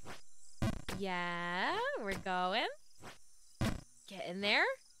 Yeah, we're going. Get in there.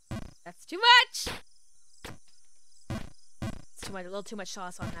 That's too much. It's too much, a little too much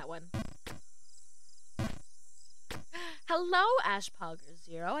sauce on that one. Hello, Ashpogger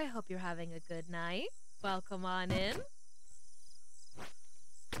Zero. I hope you're having a good night. Welcome on in.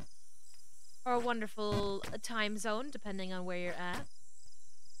 Or a wonderful time zone, depending on where you're at.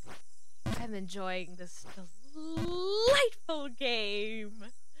 I'm enjoying this delightful game.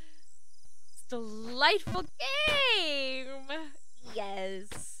 This delightful game.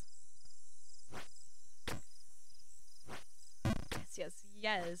 Yes.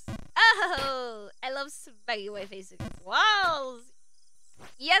 Yes. Oh, I love smacking my face against walls.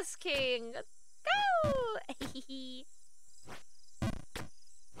 Yes, King. Let's go.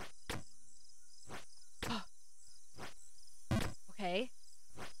 Okay.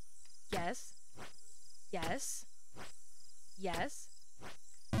 Yes.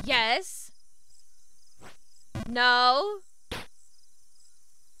 No.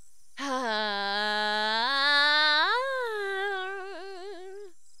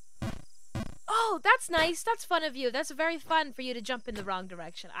 Oh, that's nice. That's fun of you. That's very fun for you to jump in the wrong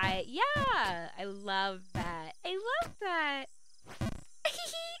direction. Yeah, I love that. I love that.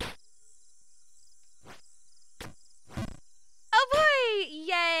 Oh boy,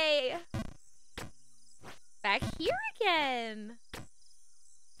 yay. Back here again.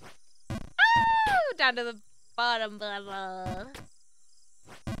 Oh, down to the bottom level.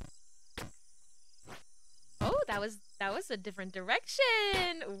 Oh, that was a different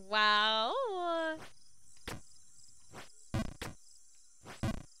direction. Wow.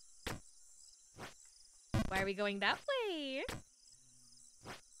 Why are we going that way?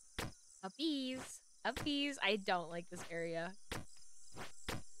 Uppies. I don't like this area.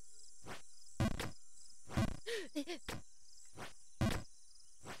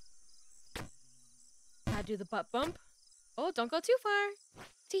 I do the butt bump. Oh, don't go too far.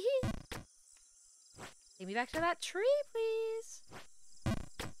 Tee-hee. Take me back to that tree, please.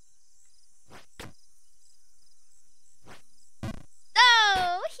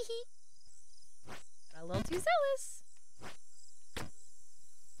 Oh! Got a little too zealous.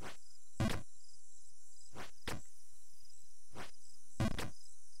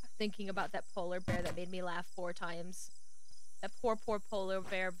 Thinking about that polar bear that made me laugh 4 times. That poor polar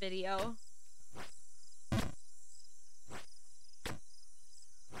bear video.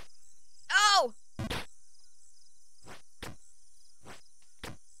 Oh!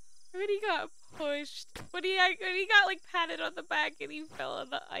 When he got pushed. When he got like patted on the back and he fell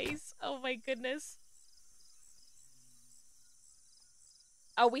on the ice. Oh my goodness.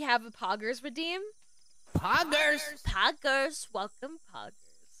 Oh, we have a Poggers redeem? Poggers! Poggers! Welcome, Poggers.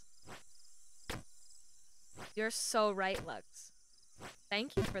 You're so right, Lux.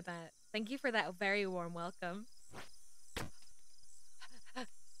 Thank you for that. Thank you for that very warm welcome. I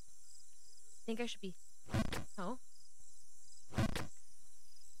think I should be... Oh?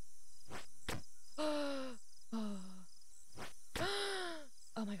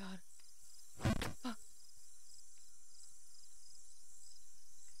 Oh my god.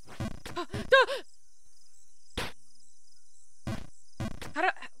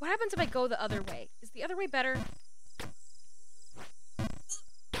 What happens if I go the other way? Is the other way better?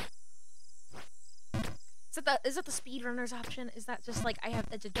 Is that the speedrunners option? Is that just like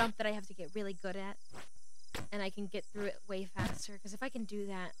it's a jump that I have to get really good at, and I can get through it way faster? Because if I can do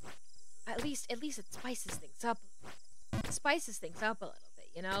that, at least it spices things up. It spices things up a little bit,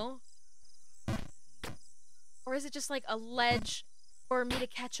 you know? Or is it just like a ledge for me to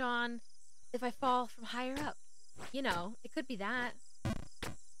catch on if I fall from higher up? You know, it could be that.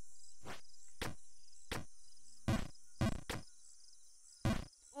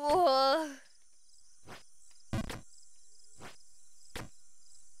 Whoa.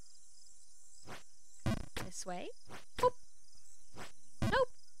 This way? Oop. Nope.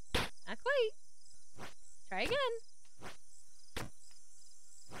 Not quite. Try again.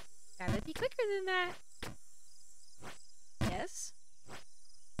 Gotta be quicker than that. Yes.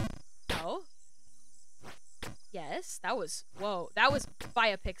 No. Yes. That was... Whoa. That was by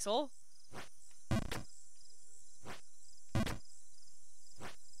a pixel.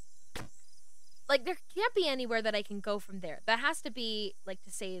 Like, there can't be anywhere that I can go from there. That has to be, like,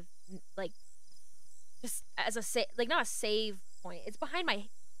 to save, like, just as a save, like, not a save point. It's behind my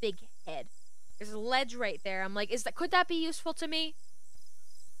big head. There's a ledge right there. I'm like, could that be useful to me?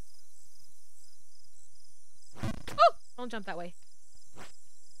 Oh! Don't jump that way.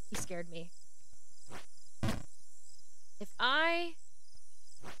 He scared me. If I...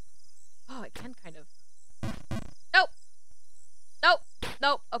 Oh, it can kind of... Nope! Nope!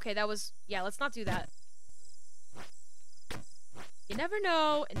 Nope. Okay, that was... Yeah, let's not do that. You never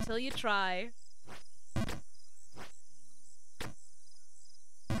know until you try.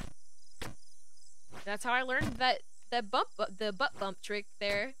 That's how I learned the butt bump trick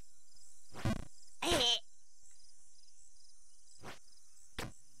there.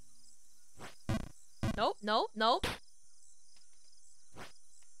 Nope, nope, nope.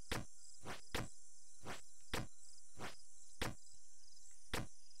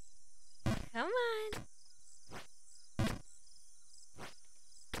 Come on.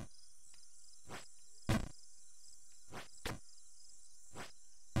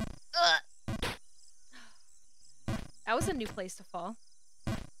 That was a new place to fall.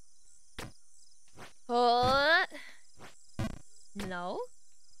 Oh. No.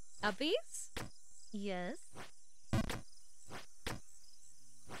 Uppies? Yes.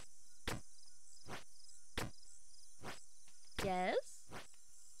 Yes.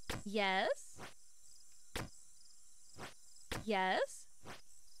 Yes. Yes.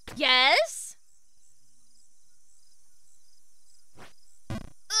 Yes.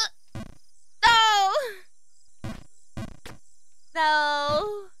 No.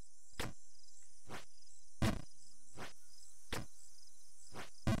 No.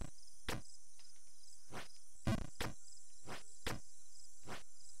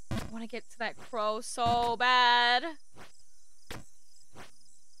 I want to get to that crow so bad.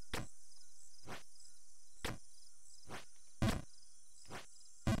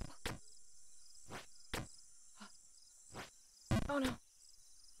 Oh no.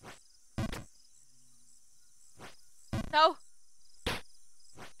 No.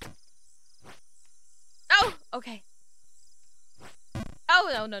 No. Okay. Oh,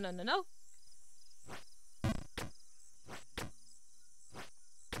 no, no, no, no, no.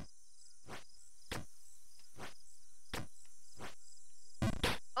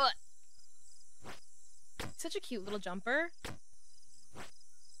 Such a cute little jumper.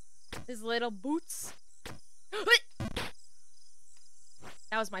 His little boots.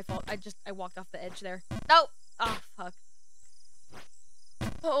 That was my fault. I walked off the edge there. No! Oh, fuck.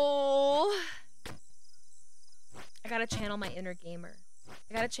 Oh. I gotta channel my inner gamer.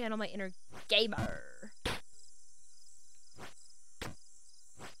 I gotta channel my inner gamer.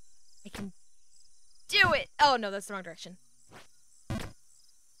 I can do it! Oh, no, that's the wrong direction.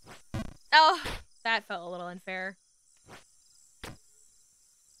 Oh, that felt a little unfair.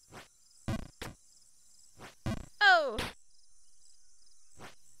 Oh!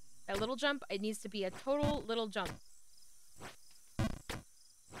 That little jump, it needs to be a total little jump.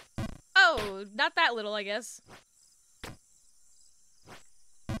 Oh, not that little, I guess.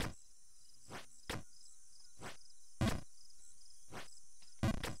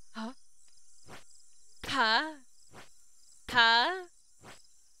 Huh? Huh? Huh?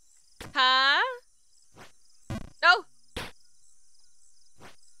 Huh? No!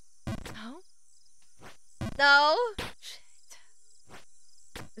 No? No? Shit.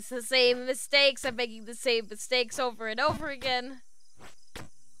 It's the same mistakes. I'm making the same mistakes over and over again.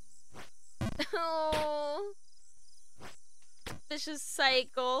 Oh. Vicious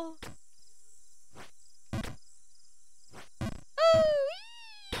cycle. Ooh,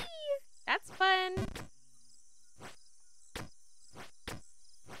 that's fun.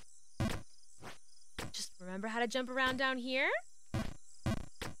 Just remember how to jump around down here.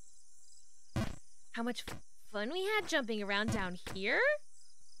 How much fun we had jumping around down here.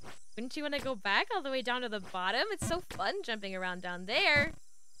 Wouldn't you want to go back all the way down to the bottom? It's so fun jumping around down there.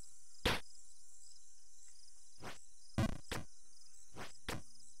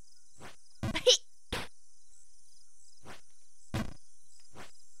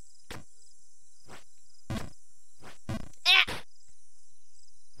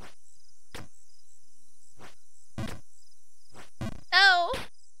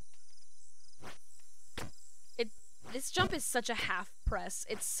 This jump is such a half press.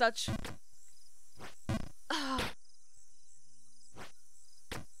 It's such...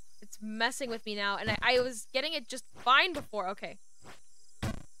 It's messing with me now, and I was getting it just fine before. Okay.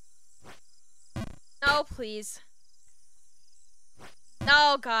 No, please.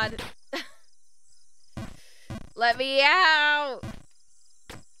 Oh, God. Let me out.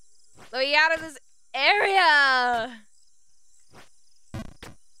 Let me out of this area.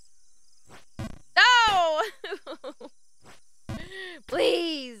 No!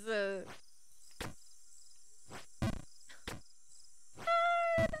 Please. No!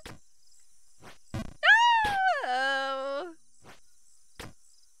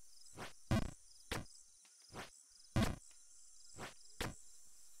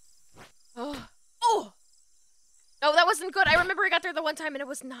 Oh. Oh! No, that wasn't good. I remember I got there the one time and it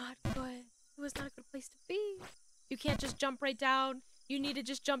was not good. It was not a good place to be. You can't just jump right down. You need to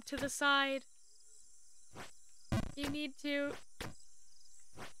just jump to the side. You need to...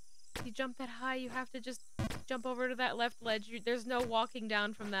 If you jump that high, you have to just jump over to that left ledge. There's no walking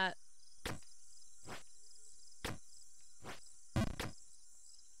down from that.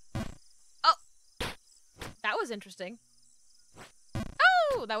 Oh! That was interesting.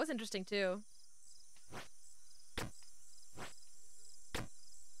 Oh! That was interesting, too.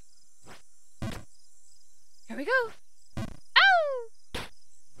 Here we go! Oh!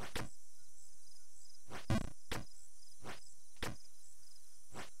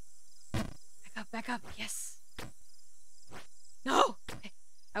 Back up, yes. No! Okay.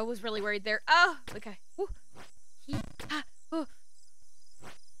 I was really worried there. Oh! Okay. Woo. Woo.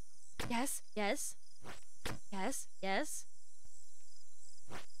 Yes, yes. Yes, yes.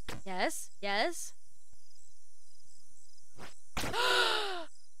 Yes, yes.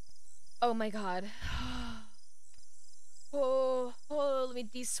 Oh my god. Oh, let me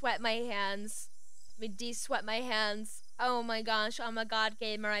de-sweat my hands. Let me de-sweat my hands. Oh my gosh, I'm a god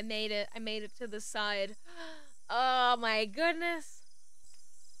gamer. I made it. I made it to the side. Oh my goodness.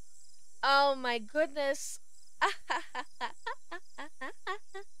 Oh my goodness.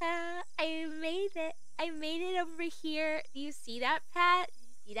 I made it. I made it over here. Do you see that, Pat? Did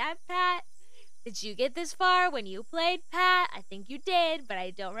you see that, Pat? Did you get this far when you played, Pat? I think you did, but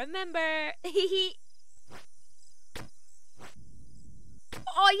I don't remember.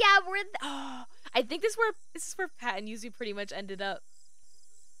 Oh yeah, we're in oh, I think this is where Pat and Yuzu pretty much ended up.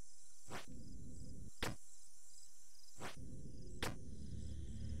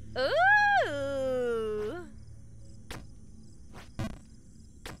 Ooh.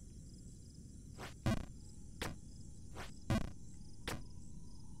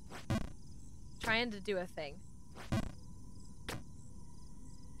 Trying to do a thing.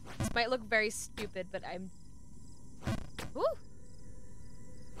 This might look very stupid, but I'm... Woo!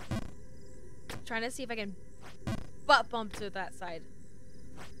 trying to see if I can butt bump to that side.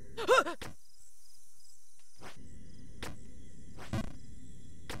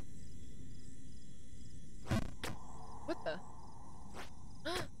 What the?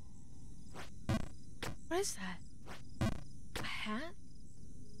 What is that? A hat?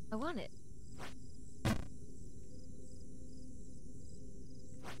 I want it.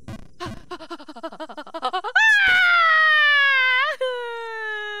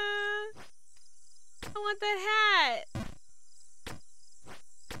 I want that hat.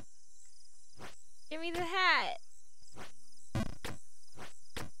 Give me the hat.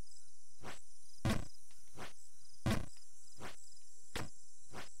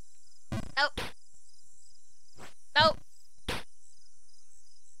 Nope. Nope.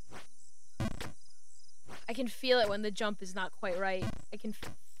 I can feel it when the jump is not quite right. I can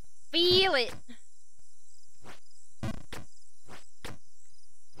feel it.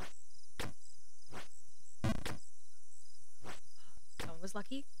 Someone was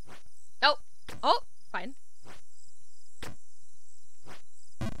lucky. Nope. Oh, fine.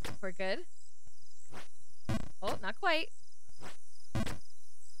 We're good. Oh, not quite.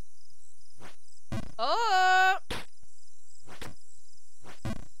 Oh!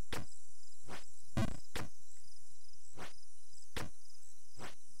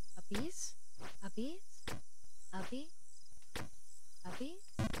 Uppies? Uppies? Uppy? Uppies?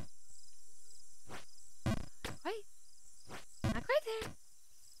 Not quite. Not quite there.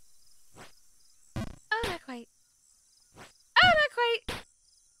 Oh, not quite. Oh, not quite.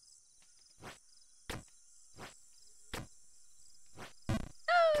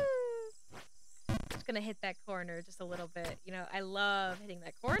 Oh! Just gonna hit that corner just a little bit. You know, I love hitting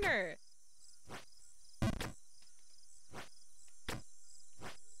that corner.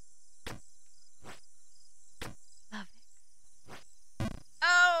 Love it.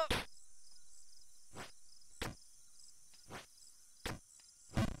 Oh!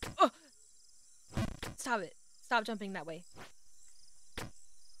 Oh! Stop it. Stop jumping that way.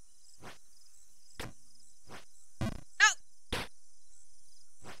 No!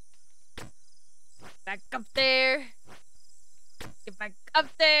 Back up there. Get back up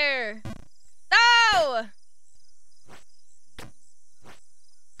there. No!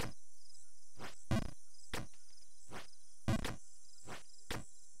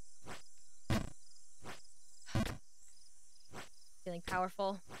 Feeling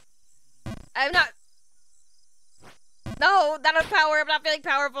powerful. I'm not. No, not a power. I'm not feeling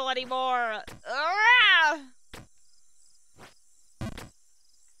powerful anymore. Ah!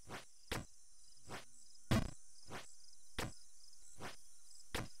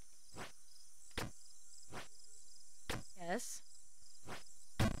 Yes.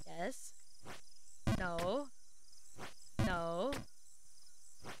 Yes. No. No.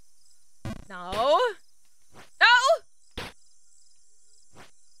 No. No!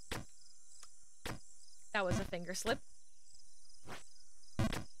 That was a finger slip.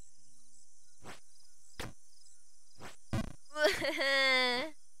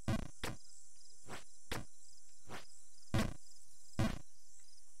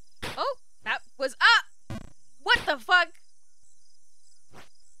 Oh, that was up! What the fuck?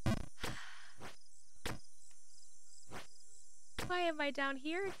 Why am I down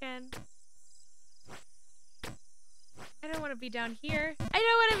here again? I don't want to be down here. I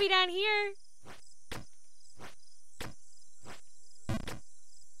don't want to be down here.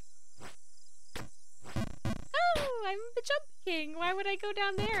 Oh, I'm the jump king. Why would I go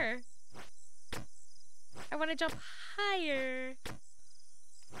down there? I want to jump higher.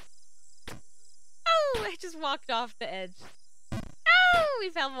 Oh, I just walked off the edge. Oh, we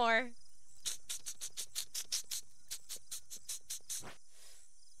fell more.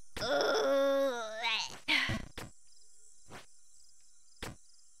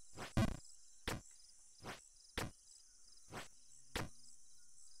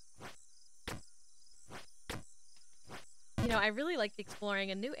 You know, I really liked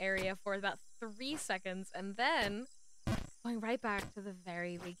exploring a new area for about 3 seconds and then going right back to the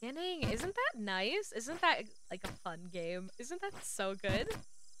very beginning. Isn't that nice? Isn't that like a fun game? Isn't that so good?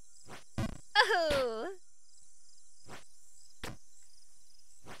 Oh!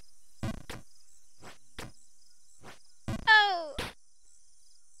 Oh!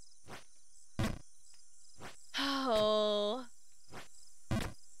 Oh!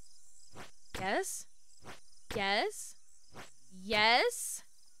 Yes? Yes? Yes?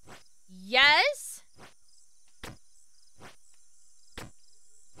 Yes?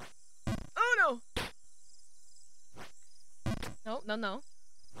 Oh no! No, no, no.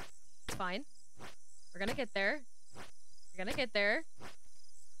 It's fine. We're gonna get there. We're gonna get there.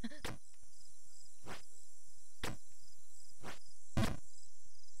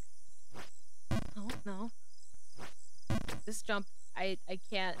 No. This jump, I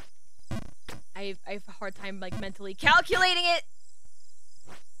can't. I have a hard time like mentally calculating it.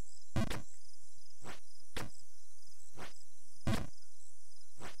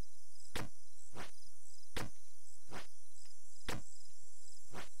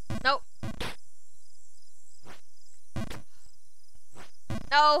 Nope.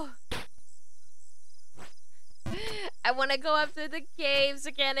 No. I want to go after the caves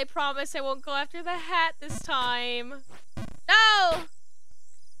again. I promise I won't go after the hat this time. No!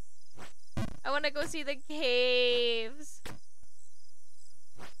 I want to go see the caves.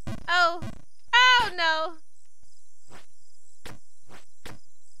 Oh. Oh, no.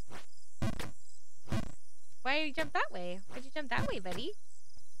 Why did you jump that way? Why'd you jump that way, buddy?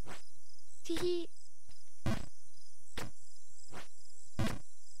 Tee.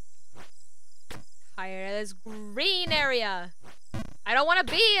 Tired of this green area. I don't want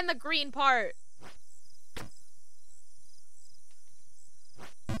to be in the green part.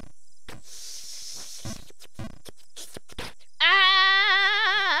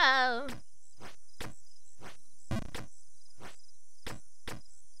 Ow!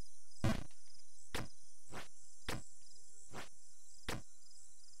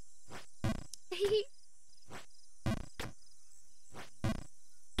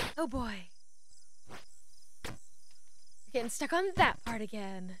 Oh boy. Getting stuck on that part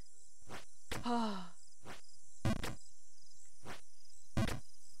again. Oh.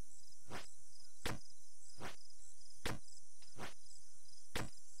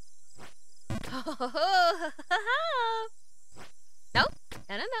 No?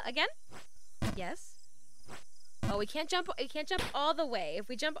 No. Again? Yes. Oh, we can't jump all the way. If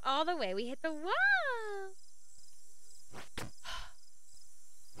we jump all the way, we hit the wall.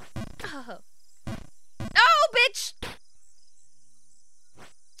 Oh. No, bitch!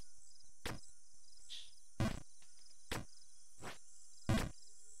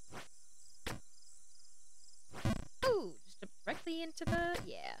 Ooh, just directly into the...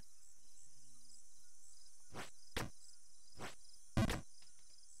 Yeah.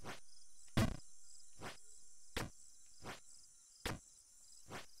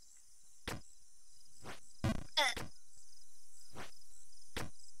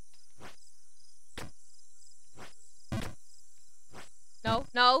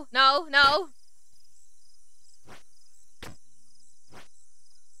 No.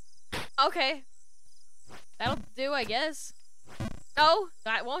 Okay. That'll do, I guess. No,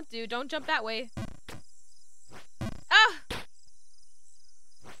 that won't do. Don't jump that way. Ah!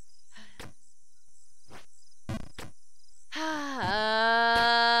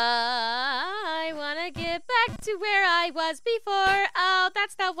 I wanna get back to where I was before. Oh,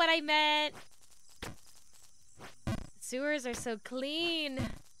 that's not what I meant. Sewers are so clean.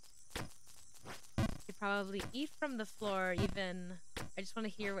 You could probably eat from the floor, even. I just want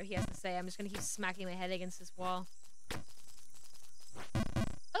to hear what he has to say. I'm just gonna keep smacking my head against this wall.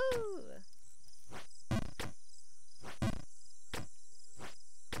 Oh!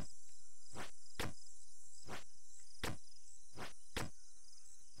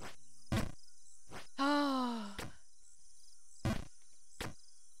 Oh!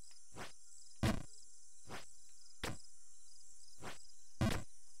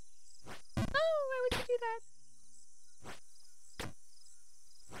 Oh, why would you do that?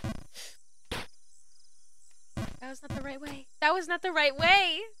 That was not the right way. That was not the right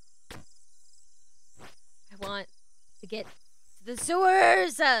way! I want to get to the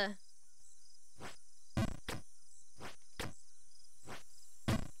sewers!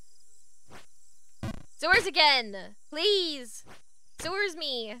 Sewers again! Please! Sewers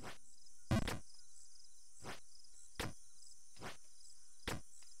me!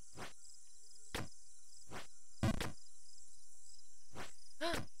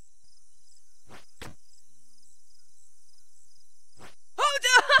 Oh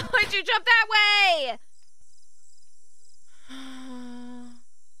no! Why'd you jump that way?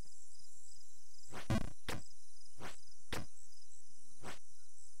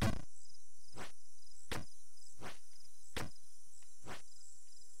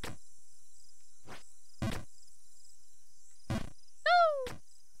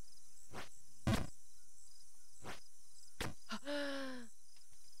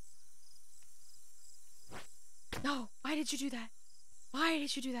 No! Why did you do that? Why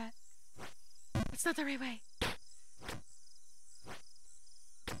did you do that? That's not the right way.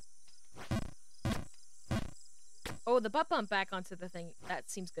 Oh, the butt bump back onto the thing. That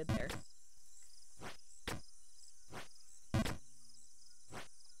seems good there.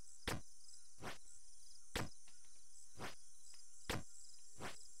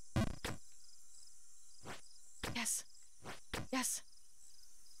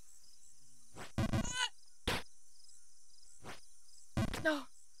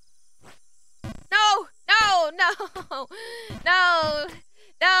 No! No!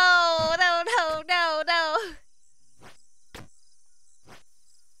 No! No! No! No! No!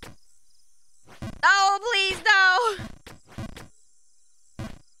 No! Please, no!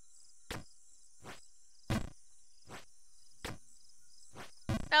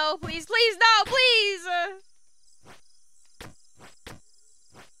 No! Please! Please! No! Please!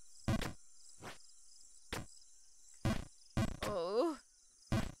 Oh.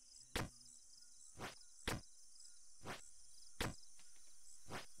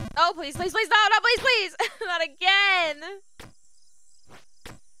 Oh, please, please, please, no, no, please, please! Not again!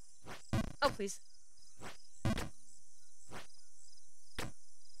 Oh, please.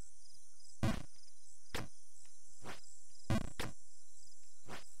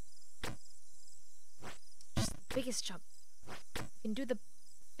 Just the biggest jump. You can do the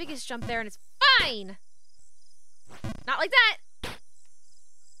biggest jump there and it's fine! Not like that!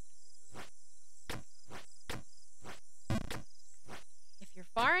 If you're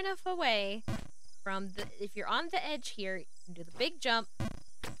far enough away from if you're on the edge here, you can do the big jump and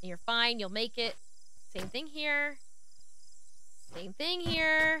you're fine, you'll make it. Same thing here. Same thing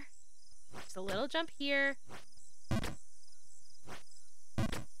here. Just a little jump here.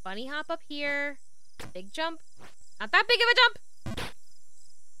 Bunny hop up here. Big jump. Not that big of a jump!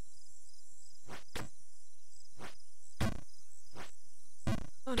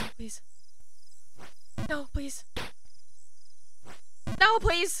 Oh no, please. No, please. No,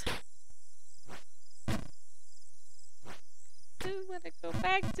 please! I want to go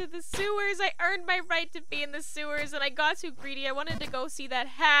back to the sewers. I earned my right to be in the sewers and I got too greedy. I wanted to go see that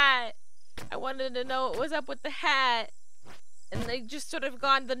hat. I wanted to know what was up with the hat. And I just sort of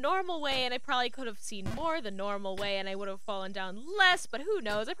gone the normal way and I probably could have seen more the normal way and I would have fallen down less, but who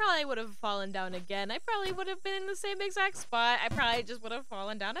knows? I probably would have fallen down again. I probably would have been in the same exact spot. I probably just would have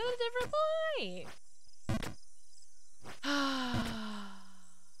fallen down at a different point. Oh.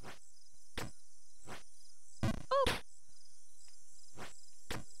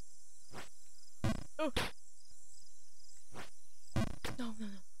 Oh. No, no,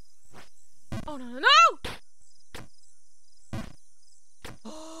 no. Oh, no, no, no!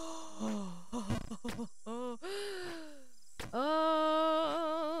 Oh.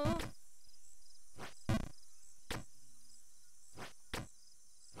 Oh.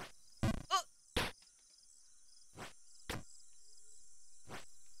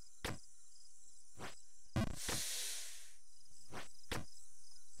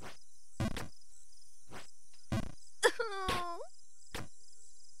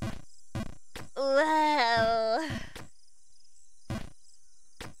 Well.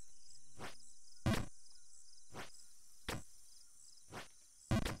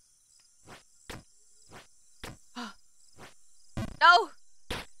 No!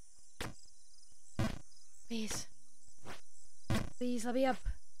 Please. Please, let me up.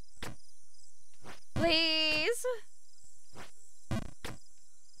 Please!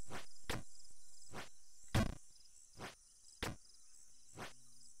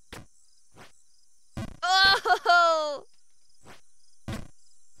 Oh!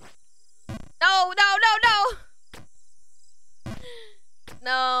 No, no, no, no!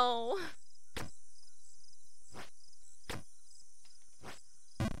 No.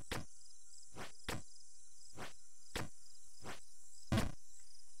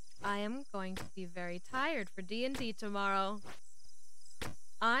 I am going to be very tired for D&D tomorrow.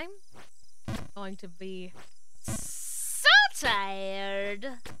 I'm going to be so tired.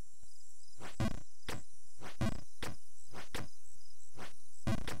 Don't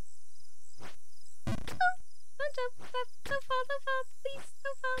jump, don't fall, please,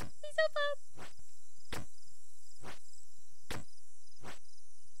 don't fall, please don't fall.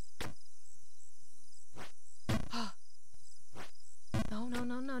 No, no,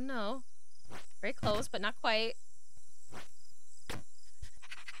 no, no, no. Very close, but not quite.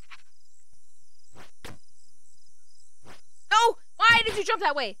 No! Why did you jump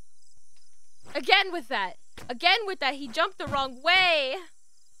that way? Again with that. Again with that. He jumped the wrong way.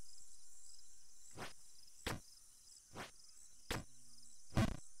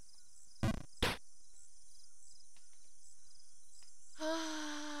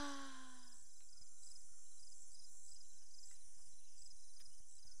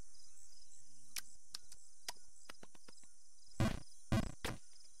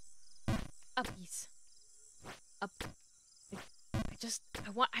 Uppies. Up.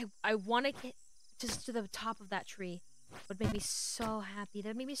 I want to get just to the top of that tree. Would make me so happy. That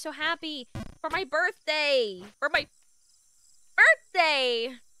would make me so happy for my birthday. For my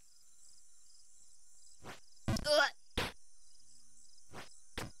birthday. Ugh.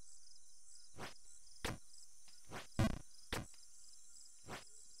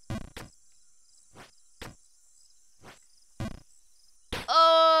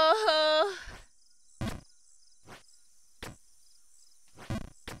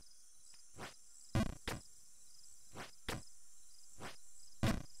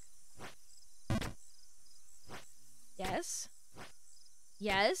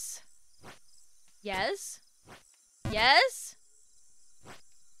 Yes. Yes. Yes.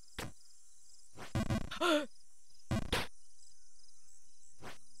 That's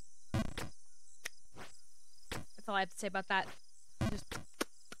all I have to say about that. Just...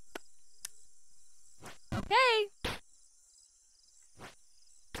 Okay.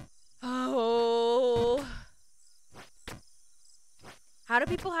 Oh. How do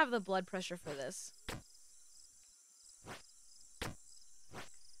people have the blood pressure for this?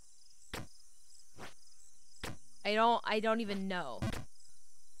 I don't even know.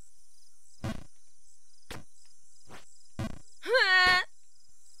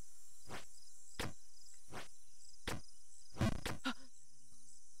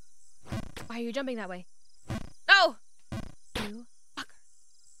 Why are you jumping that way? No! You fucker.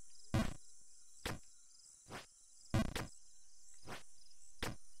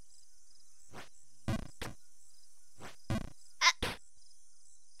 Ah.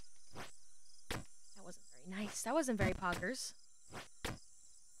 That wasn't very nice. That wasn't very poggers.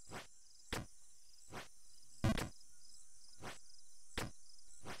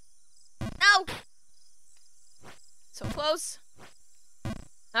 No! So close.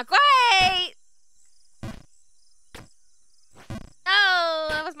 Not quite! Oh,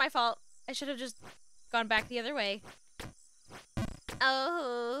 that was my fault. I should have just gone back the other way.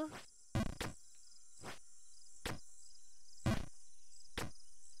 Oh.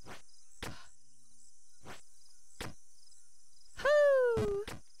 Whew.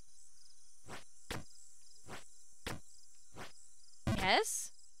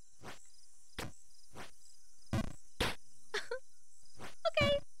 Yes? Okay. Okay.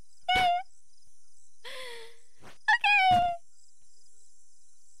 Okay.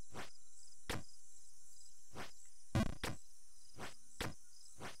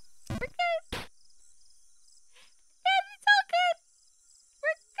 We're good. Good. It's all good.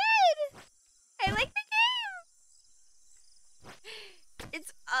 We're good. I like the game.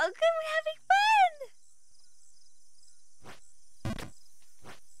 It's all good. We're having fun.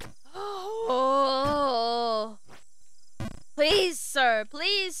 Oh. Please, sir.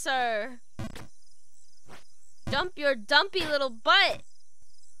 Please, sir. Dump your dumpy little butt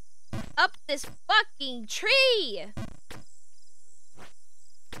up this fucking tree.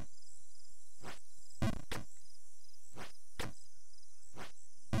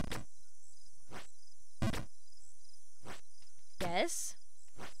 Yes.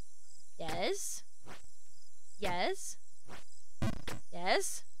 Yes. Yes.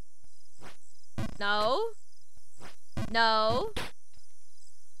 Yes. No. No.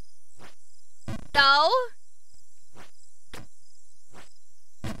 No.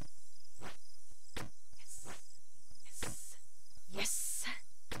 Yes. Yes. Yes.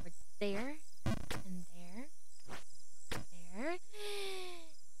 We're there. And there. There.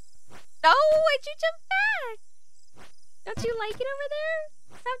 No, why'd you jump back? Don't you like it over there?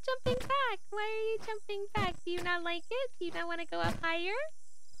 Stop jumping back. Why are you jumping back? Do you not like it? Do you not want to go up higher?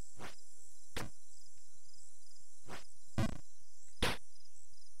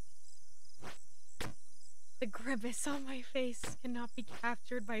 The grimace on my face cannot be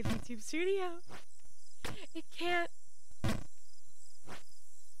captured by VTube Studio. It can't.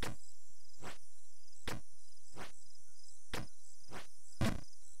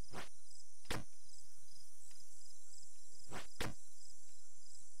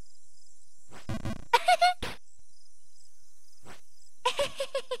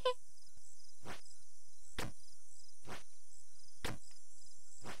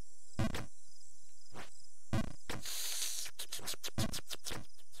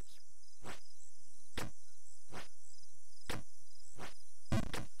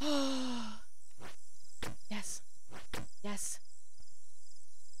 Yes. Yes.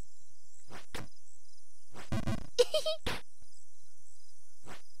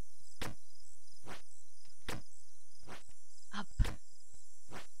 Up.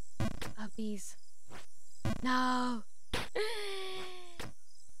 Uppies. No.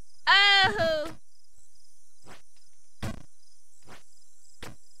 Oh.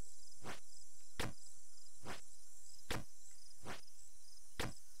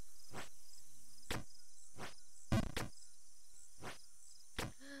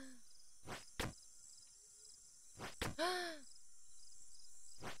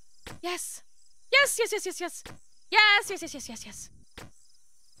 Yes. Yes, yes, yes, yes, yes. Yes, yes, yes, yes, yes, yes.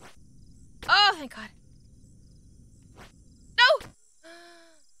 Oh, thank God. No!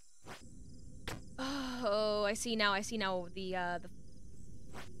 Oh, I see now. I see now. The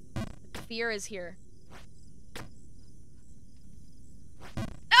fear is here.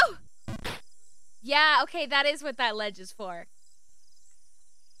 No! Yeah, okay, that is what that ledge is for.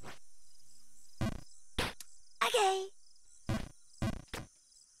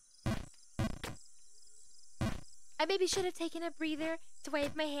 maybe should have taken a breather to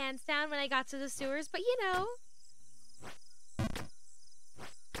wipe my hands down when I got to the sewers, but you know.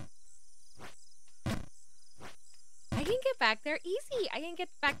 I can get back there easy. I can get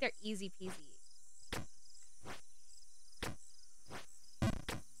back there easy peasy.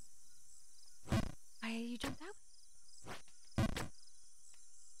 Why you jumped out?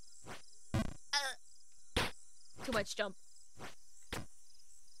 Too much jump.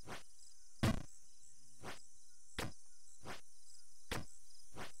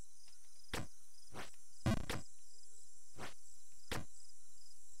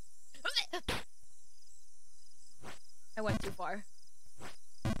 I went too far.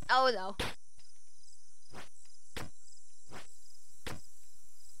 Oh no.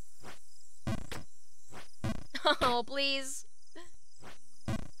 Oh, please.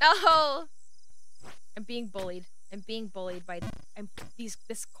 No. I'm being bullied. I'm being bullied by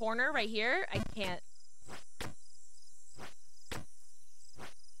this corner right here. I can't.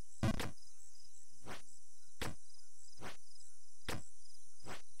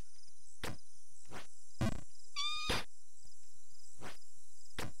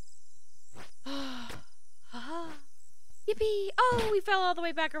 Yippee! Oh, we fell all the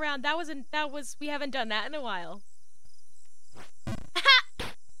way back around. We haven't done that in a while.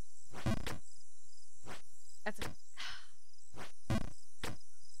 That's it.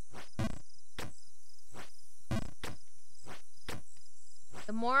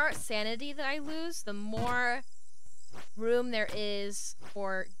 The more sanity that I lose, the more room there is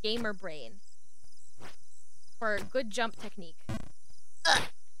for gamer brain. For good jump technique.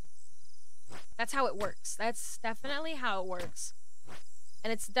 That's how it works. That's definitely how it works.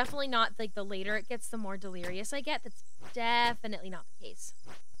 And it's definitely not like the later it gets, the more delirious I get. That's definitely not the case.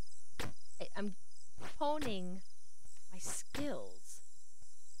 I'm honing my skills.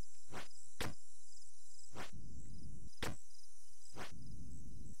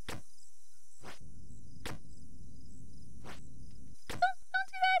 Don't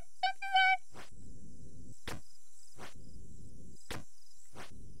do that! Don't do that!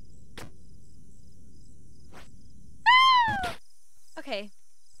 Ah! Okay.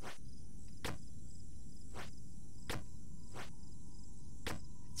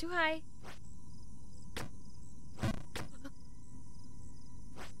 Too high.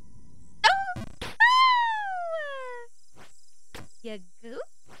 Oh! Oh! You goof?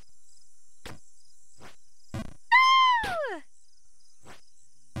 Oh!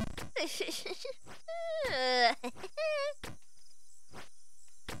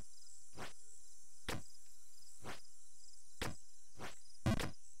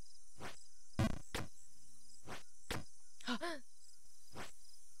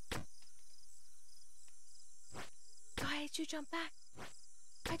 Why did you jump back?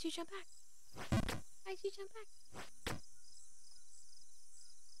 Why'd you jump back? Why'd you jump back?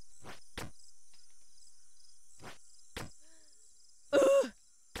 Ugh.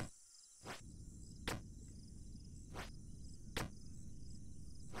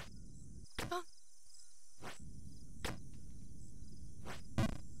 Oh.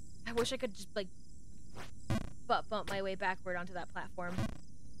 I wish I could just like bump my way backward onto that platform.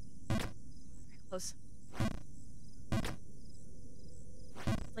 Very close.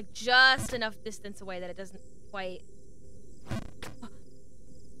 Like just enough distance away that it doesn't quite. Oh.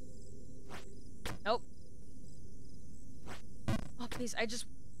 Nope. Oh please, I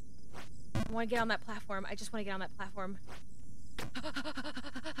want to get on that platform. I just want to get on that platform.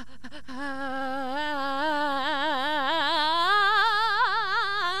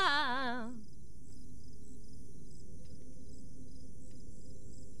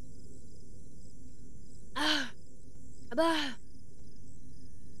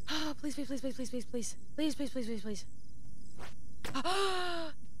 Oh, please, please, please, please, please, please, please, please, please, please, please, please.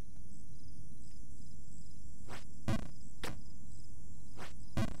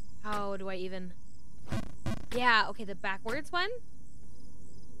 How do I even? Yeah, okay, the backwards one.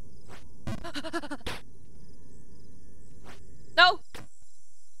 No.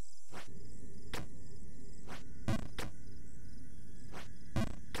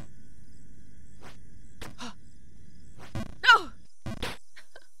 No.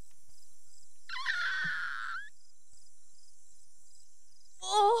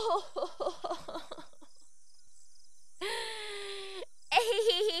 Oh.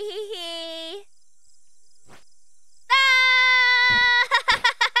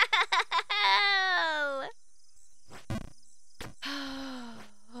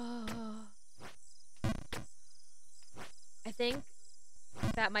 I think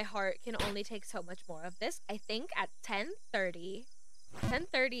that my heart can only take so much more of this. I think at 10:30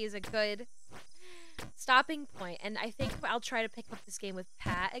 is a good stopping point, and I think I'll try to pick up this game with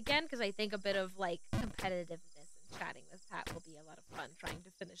Pat again, because I think a bit of, like, competitiveness and chatting with Pat will be a lot of fun trying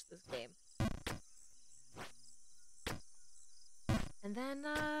to finish this game. And then,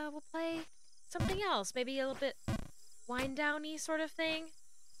 we'll play something else, maybe a little bit wind-down-y sort of thing.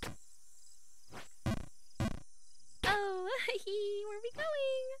 Oh, where are we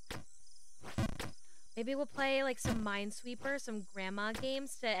going? Maybe we'll play, like, some Minesweeper, some grandma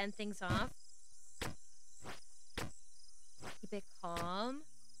games to end things off. Keep it calm.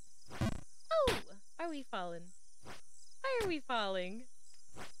 Oh! Are we falling? Why are we falling?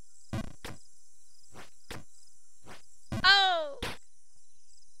 Oh!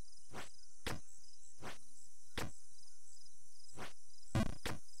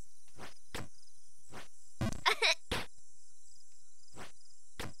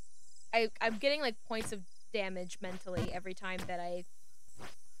 I'm getting, like, points of damage mentally every time that I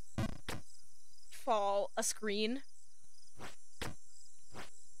fall a screen.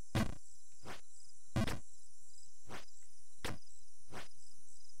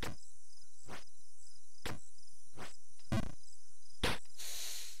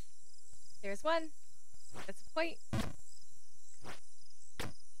 There's one. That's a point.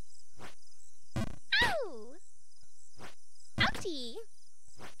 Ow! Ouchie!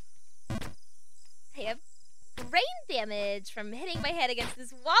 I have brain damage from hitting my head against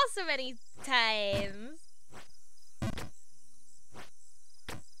this wall so many times.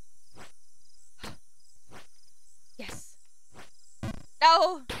 Yes.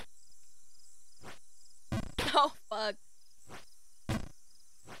 No! Oh, fuck.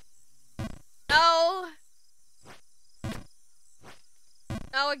 No!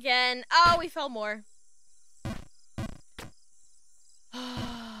 Oh, again. Oh, we fell more.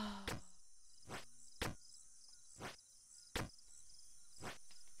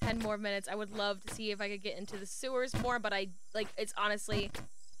 10 more minutes. I would love to see if I could get into the sewers more, but it's honestly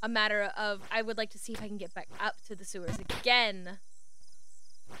a matter of, I would like to see if I can get back up to the sewers again.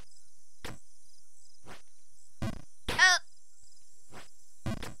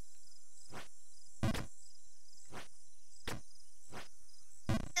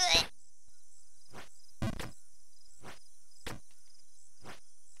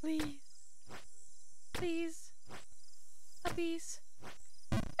 Please. Please. Puppies.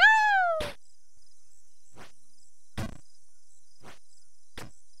 No!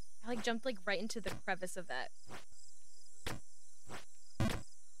 I, like, jumped, like, right into the crevice of that.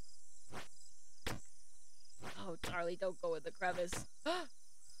 Oh, Charlie, don't go in the crevice.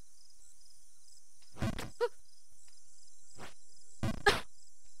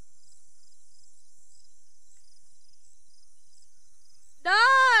 No!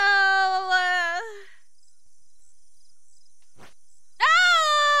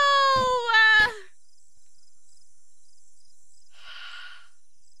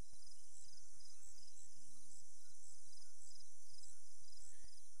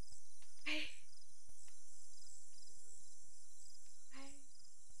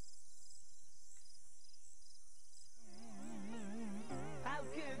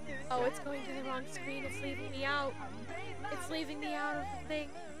 Oh, it's going to the wrong screen. It's leaving me out. It's leaving me out of the thing.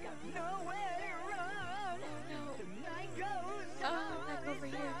 No. Oh, back over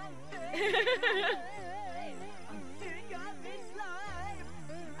here.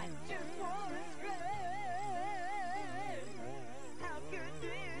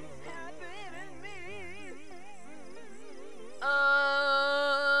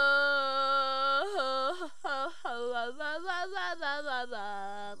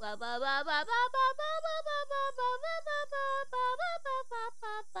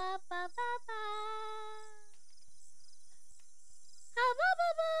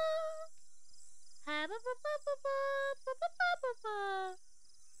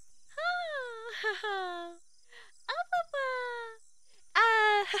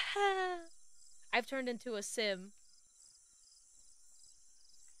 I've turned into a sim.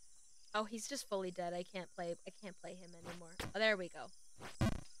 Oh, he's just fully dead. I can't play him anymore. Oh, there we go.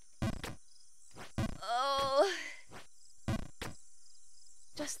 Oh.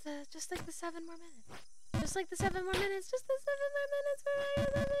 Just like the 7 more minutes. Just like the 7 more minutes. Just the 7 more minutes for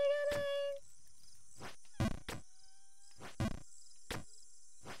the beginning.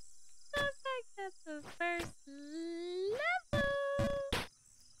 That's the first level.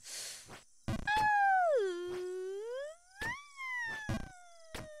 Ooh.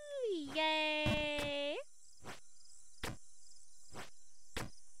 Yay.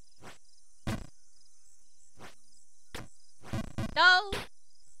 No.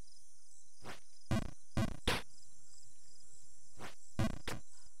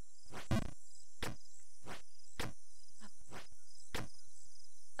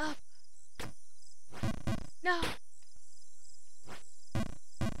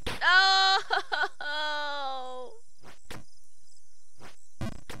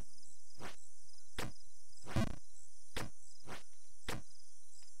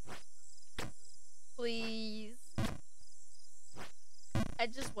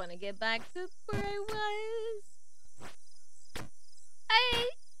 just want to get back to where I was. I...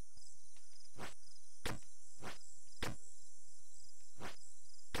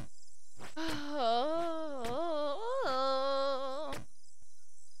 Oh.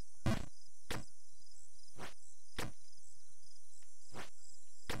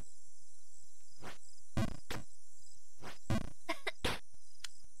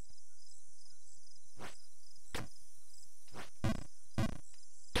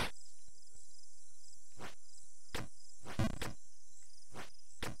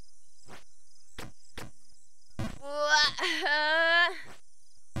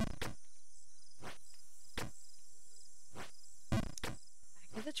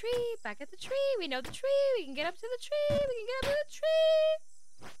 Back at the tree, back at the tree. We know the tree. We can get up to the tree. We can get up to the tree.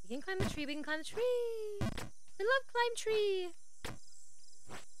 We can climb the tree. We can climb the tree. We love climb tree.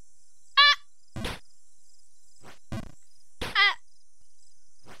 Ah!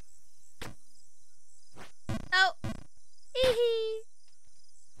 Oh! Hee hee!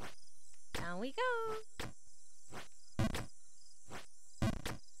 Down we go.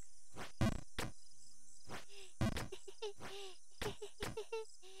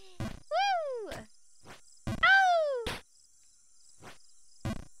 Woo! Oh!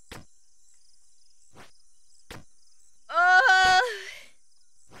 Oh!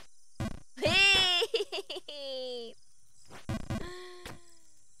 Hey!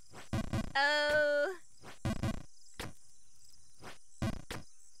 Oh!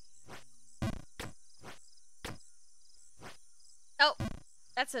 Oh!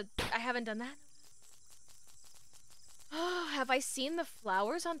 I haven't done that. Oh, have I seen the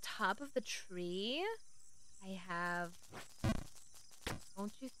flowers on top of the tree? I have.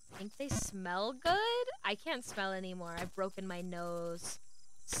 Don't you think they smell good? I can't smell anymore. I've broken my nose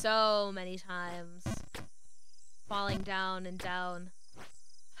so many times. Falling down and down.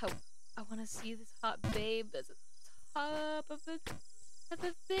 I want to see this hot babe that's at the top of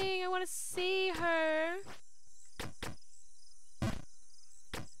the thing. I want to see her.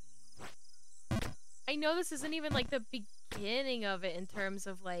 I know this isn't even like the beginning of it in terms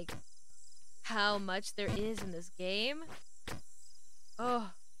of like how much there is in this game.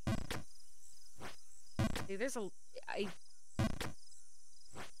 Oh. Dude,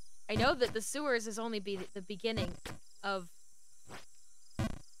 I know that the sewers is only the beginning of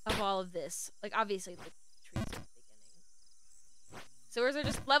all of this. Like obviously the trees are the beginning. Sewers are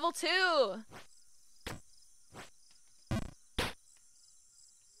just level 2.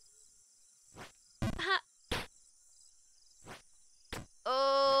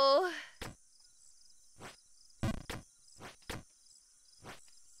 Oh.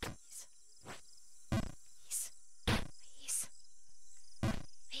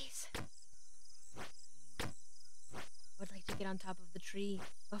 Please. I would like to get on top of the tree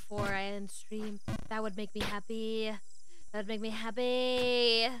before I end stream. That would make me happy. That would make me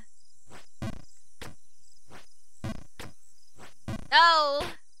happy. No!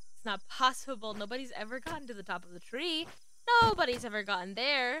 It's not possible. Nobody's ever gotten to the top of the tree. Nobody's ever gotten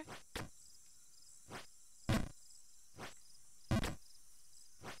there.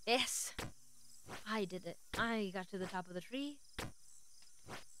 Yes. I did it. I got to the top of the tree.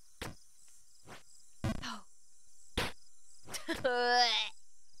 Oh.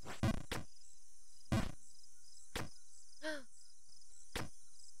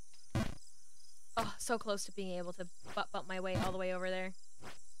 Oh, so close to being able to bump my way all the way over there.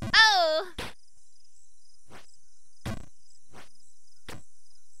 Oh!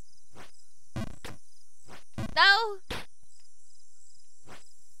 No!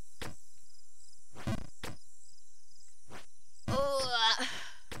 Oh.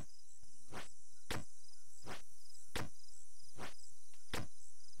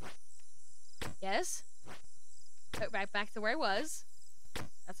 Yes. Back to where I was.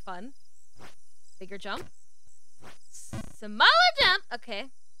 That's fun. Bigger jump. Smaller jump.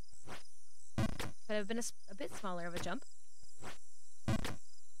 Okay. Could have been a bit smaller of a jump.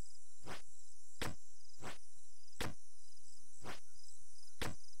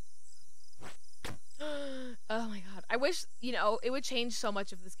 Oh my god. I wish, it would change so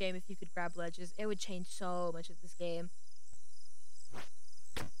much of this game if you could grab ledges. It would change so much of this game.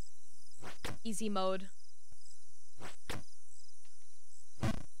 Easy mode.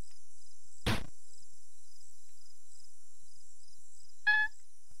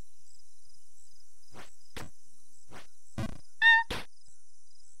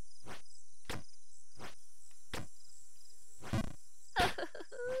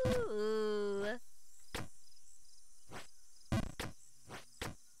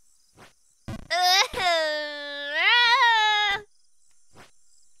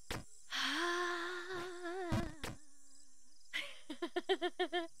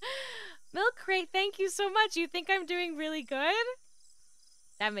 Milk Crate, thank you so much. You think I'm doing really good?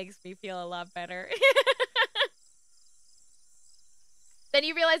 That makes me feel a lot better. Then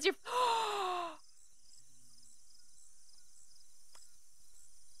you realize you're...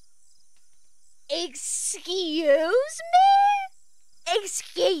 Excuse me?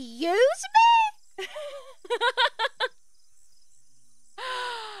 Excuse me?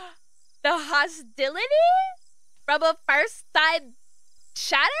 The hostility from a first time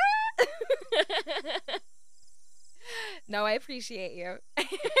chatter? No, I appreciate you.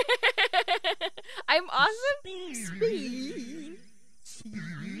 I'm awesome. Speed. I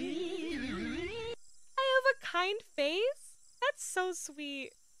have a kind face? That's so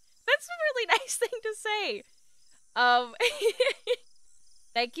sweet. That's a really nice thing to say.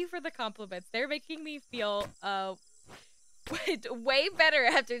 Thank you for the compliments. They're making me feel way better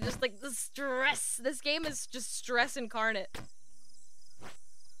after just like the stress. This game is just stress incarnate.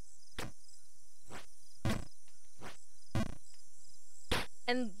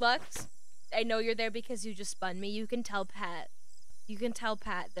 And Lux, I know you're there because you just spun me. You can tell Pat. You can tell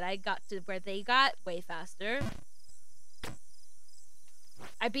Pat that I got to where they got way faster.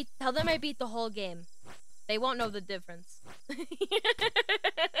 Tell them I beat the whole game. They won't know the difference.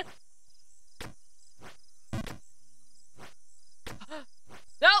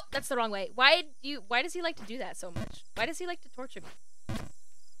 No, that's the wrong way. Why does he like to do that so much? Why does he like to torture me?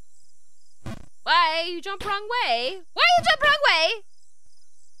 Why you jump wrong way? Why you jump wrong way?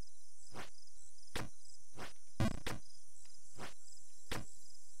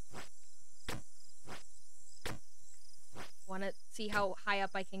 Want to see how high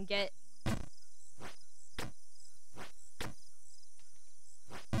up I can get.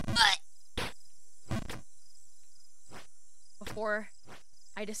 Before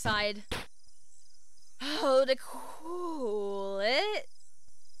I decide how to cool it.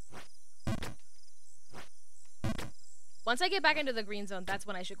 Once I get back into the green zone, that's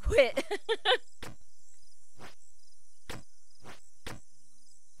when I should quit.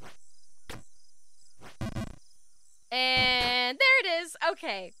 And there it is.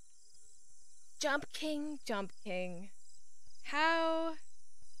 Okay. Jump King, Jump King. How...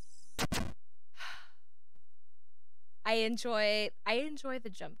 I enjoy the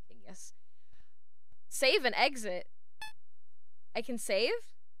Jump King, yes. Save and exit. I can save?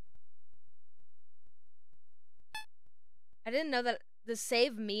 I didn't know that the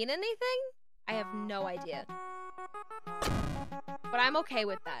save mean anything? I have no idea. But I'm okay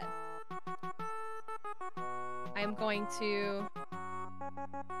with that. I am going to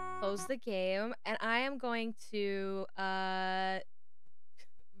close the game, and I am going to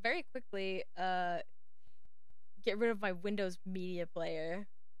very quickly get rid of my Windows Media Player.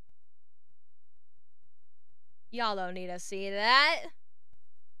 Y'all don't need to see that.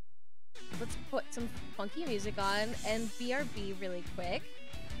 Let's put some funky music on and BRB really quick.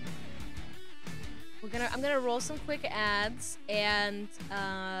 I'm gonna roll some quick ads and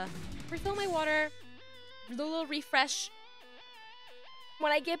refill my water. Do a little refresh.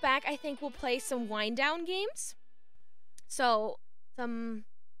 When I get back, I think we'll play some wind down games. So some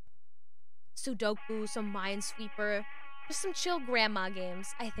Sudoku, some Minesweeper, just some chill grandma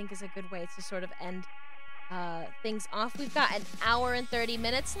games, I think is a good way to sort of end things off. We've got an hour and 30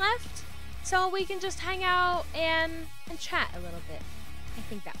 minutes left, so we can just hang out and chat a little bit. I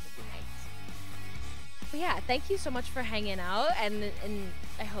think that would be nice. But yeah, thank you so much for hanging out, and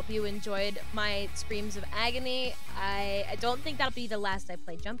I hope you enjoyed my Screams of Agony. I don't think that'll be the last I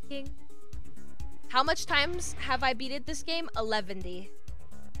play Jump King. How much times have I beaten this game? 11.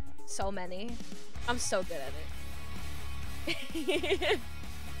 So many. I'm so good at it.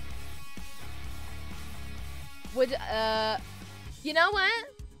 You know what?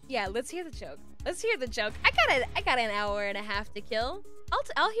 Yeah, let's hear the joke. Let's hear the joke. I got an hour and a half to kill.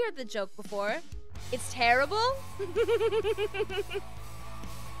 I'll hear the joke before. It's terrible.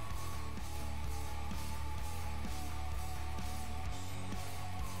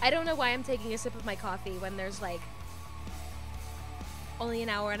 I don't know why I'm taking a sip of my coffee when there's like only an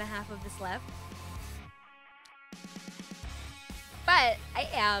hour and a half of this left. But I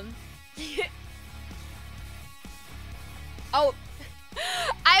am. Oh,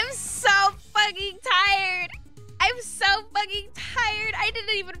 I'm so fucking tired. I'm so fucking tired. I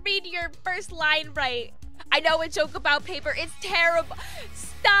didn't even read your first line right. I know a joke about paper. It's terrible.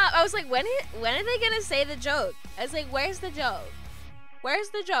 Stop. I was like, when are they gonna say the joke? I was like, where's the joke? Where's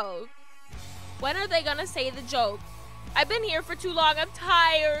the joke? When are they gonna say the joke? I've been here for too long. I'm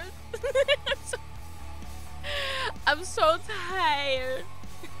tired. I'm so tired.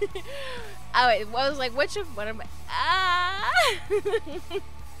 Oh, wait, I was like, what am I? Ah!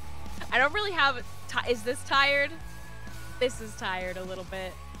 I don't really have. Is this tired? This is tired a little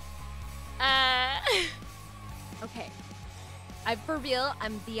bit. Okay. For real,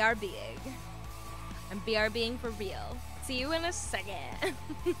 I'm BRBing. I'm BRBing for real. See you in a second.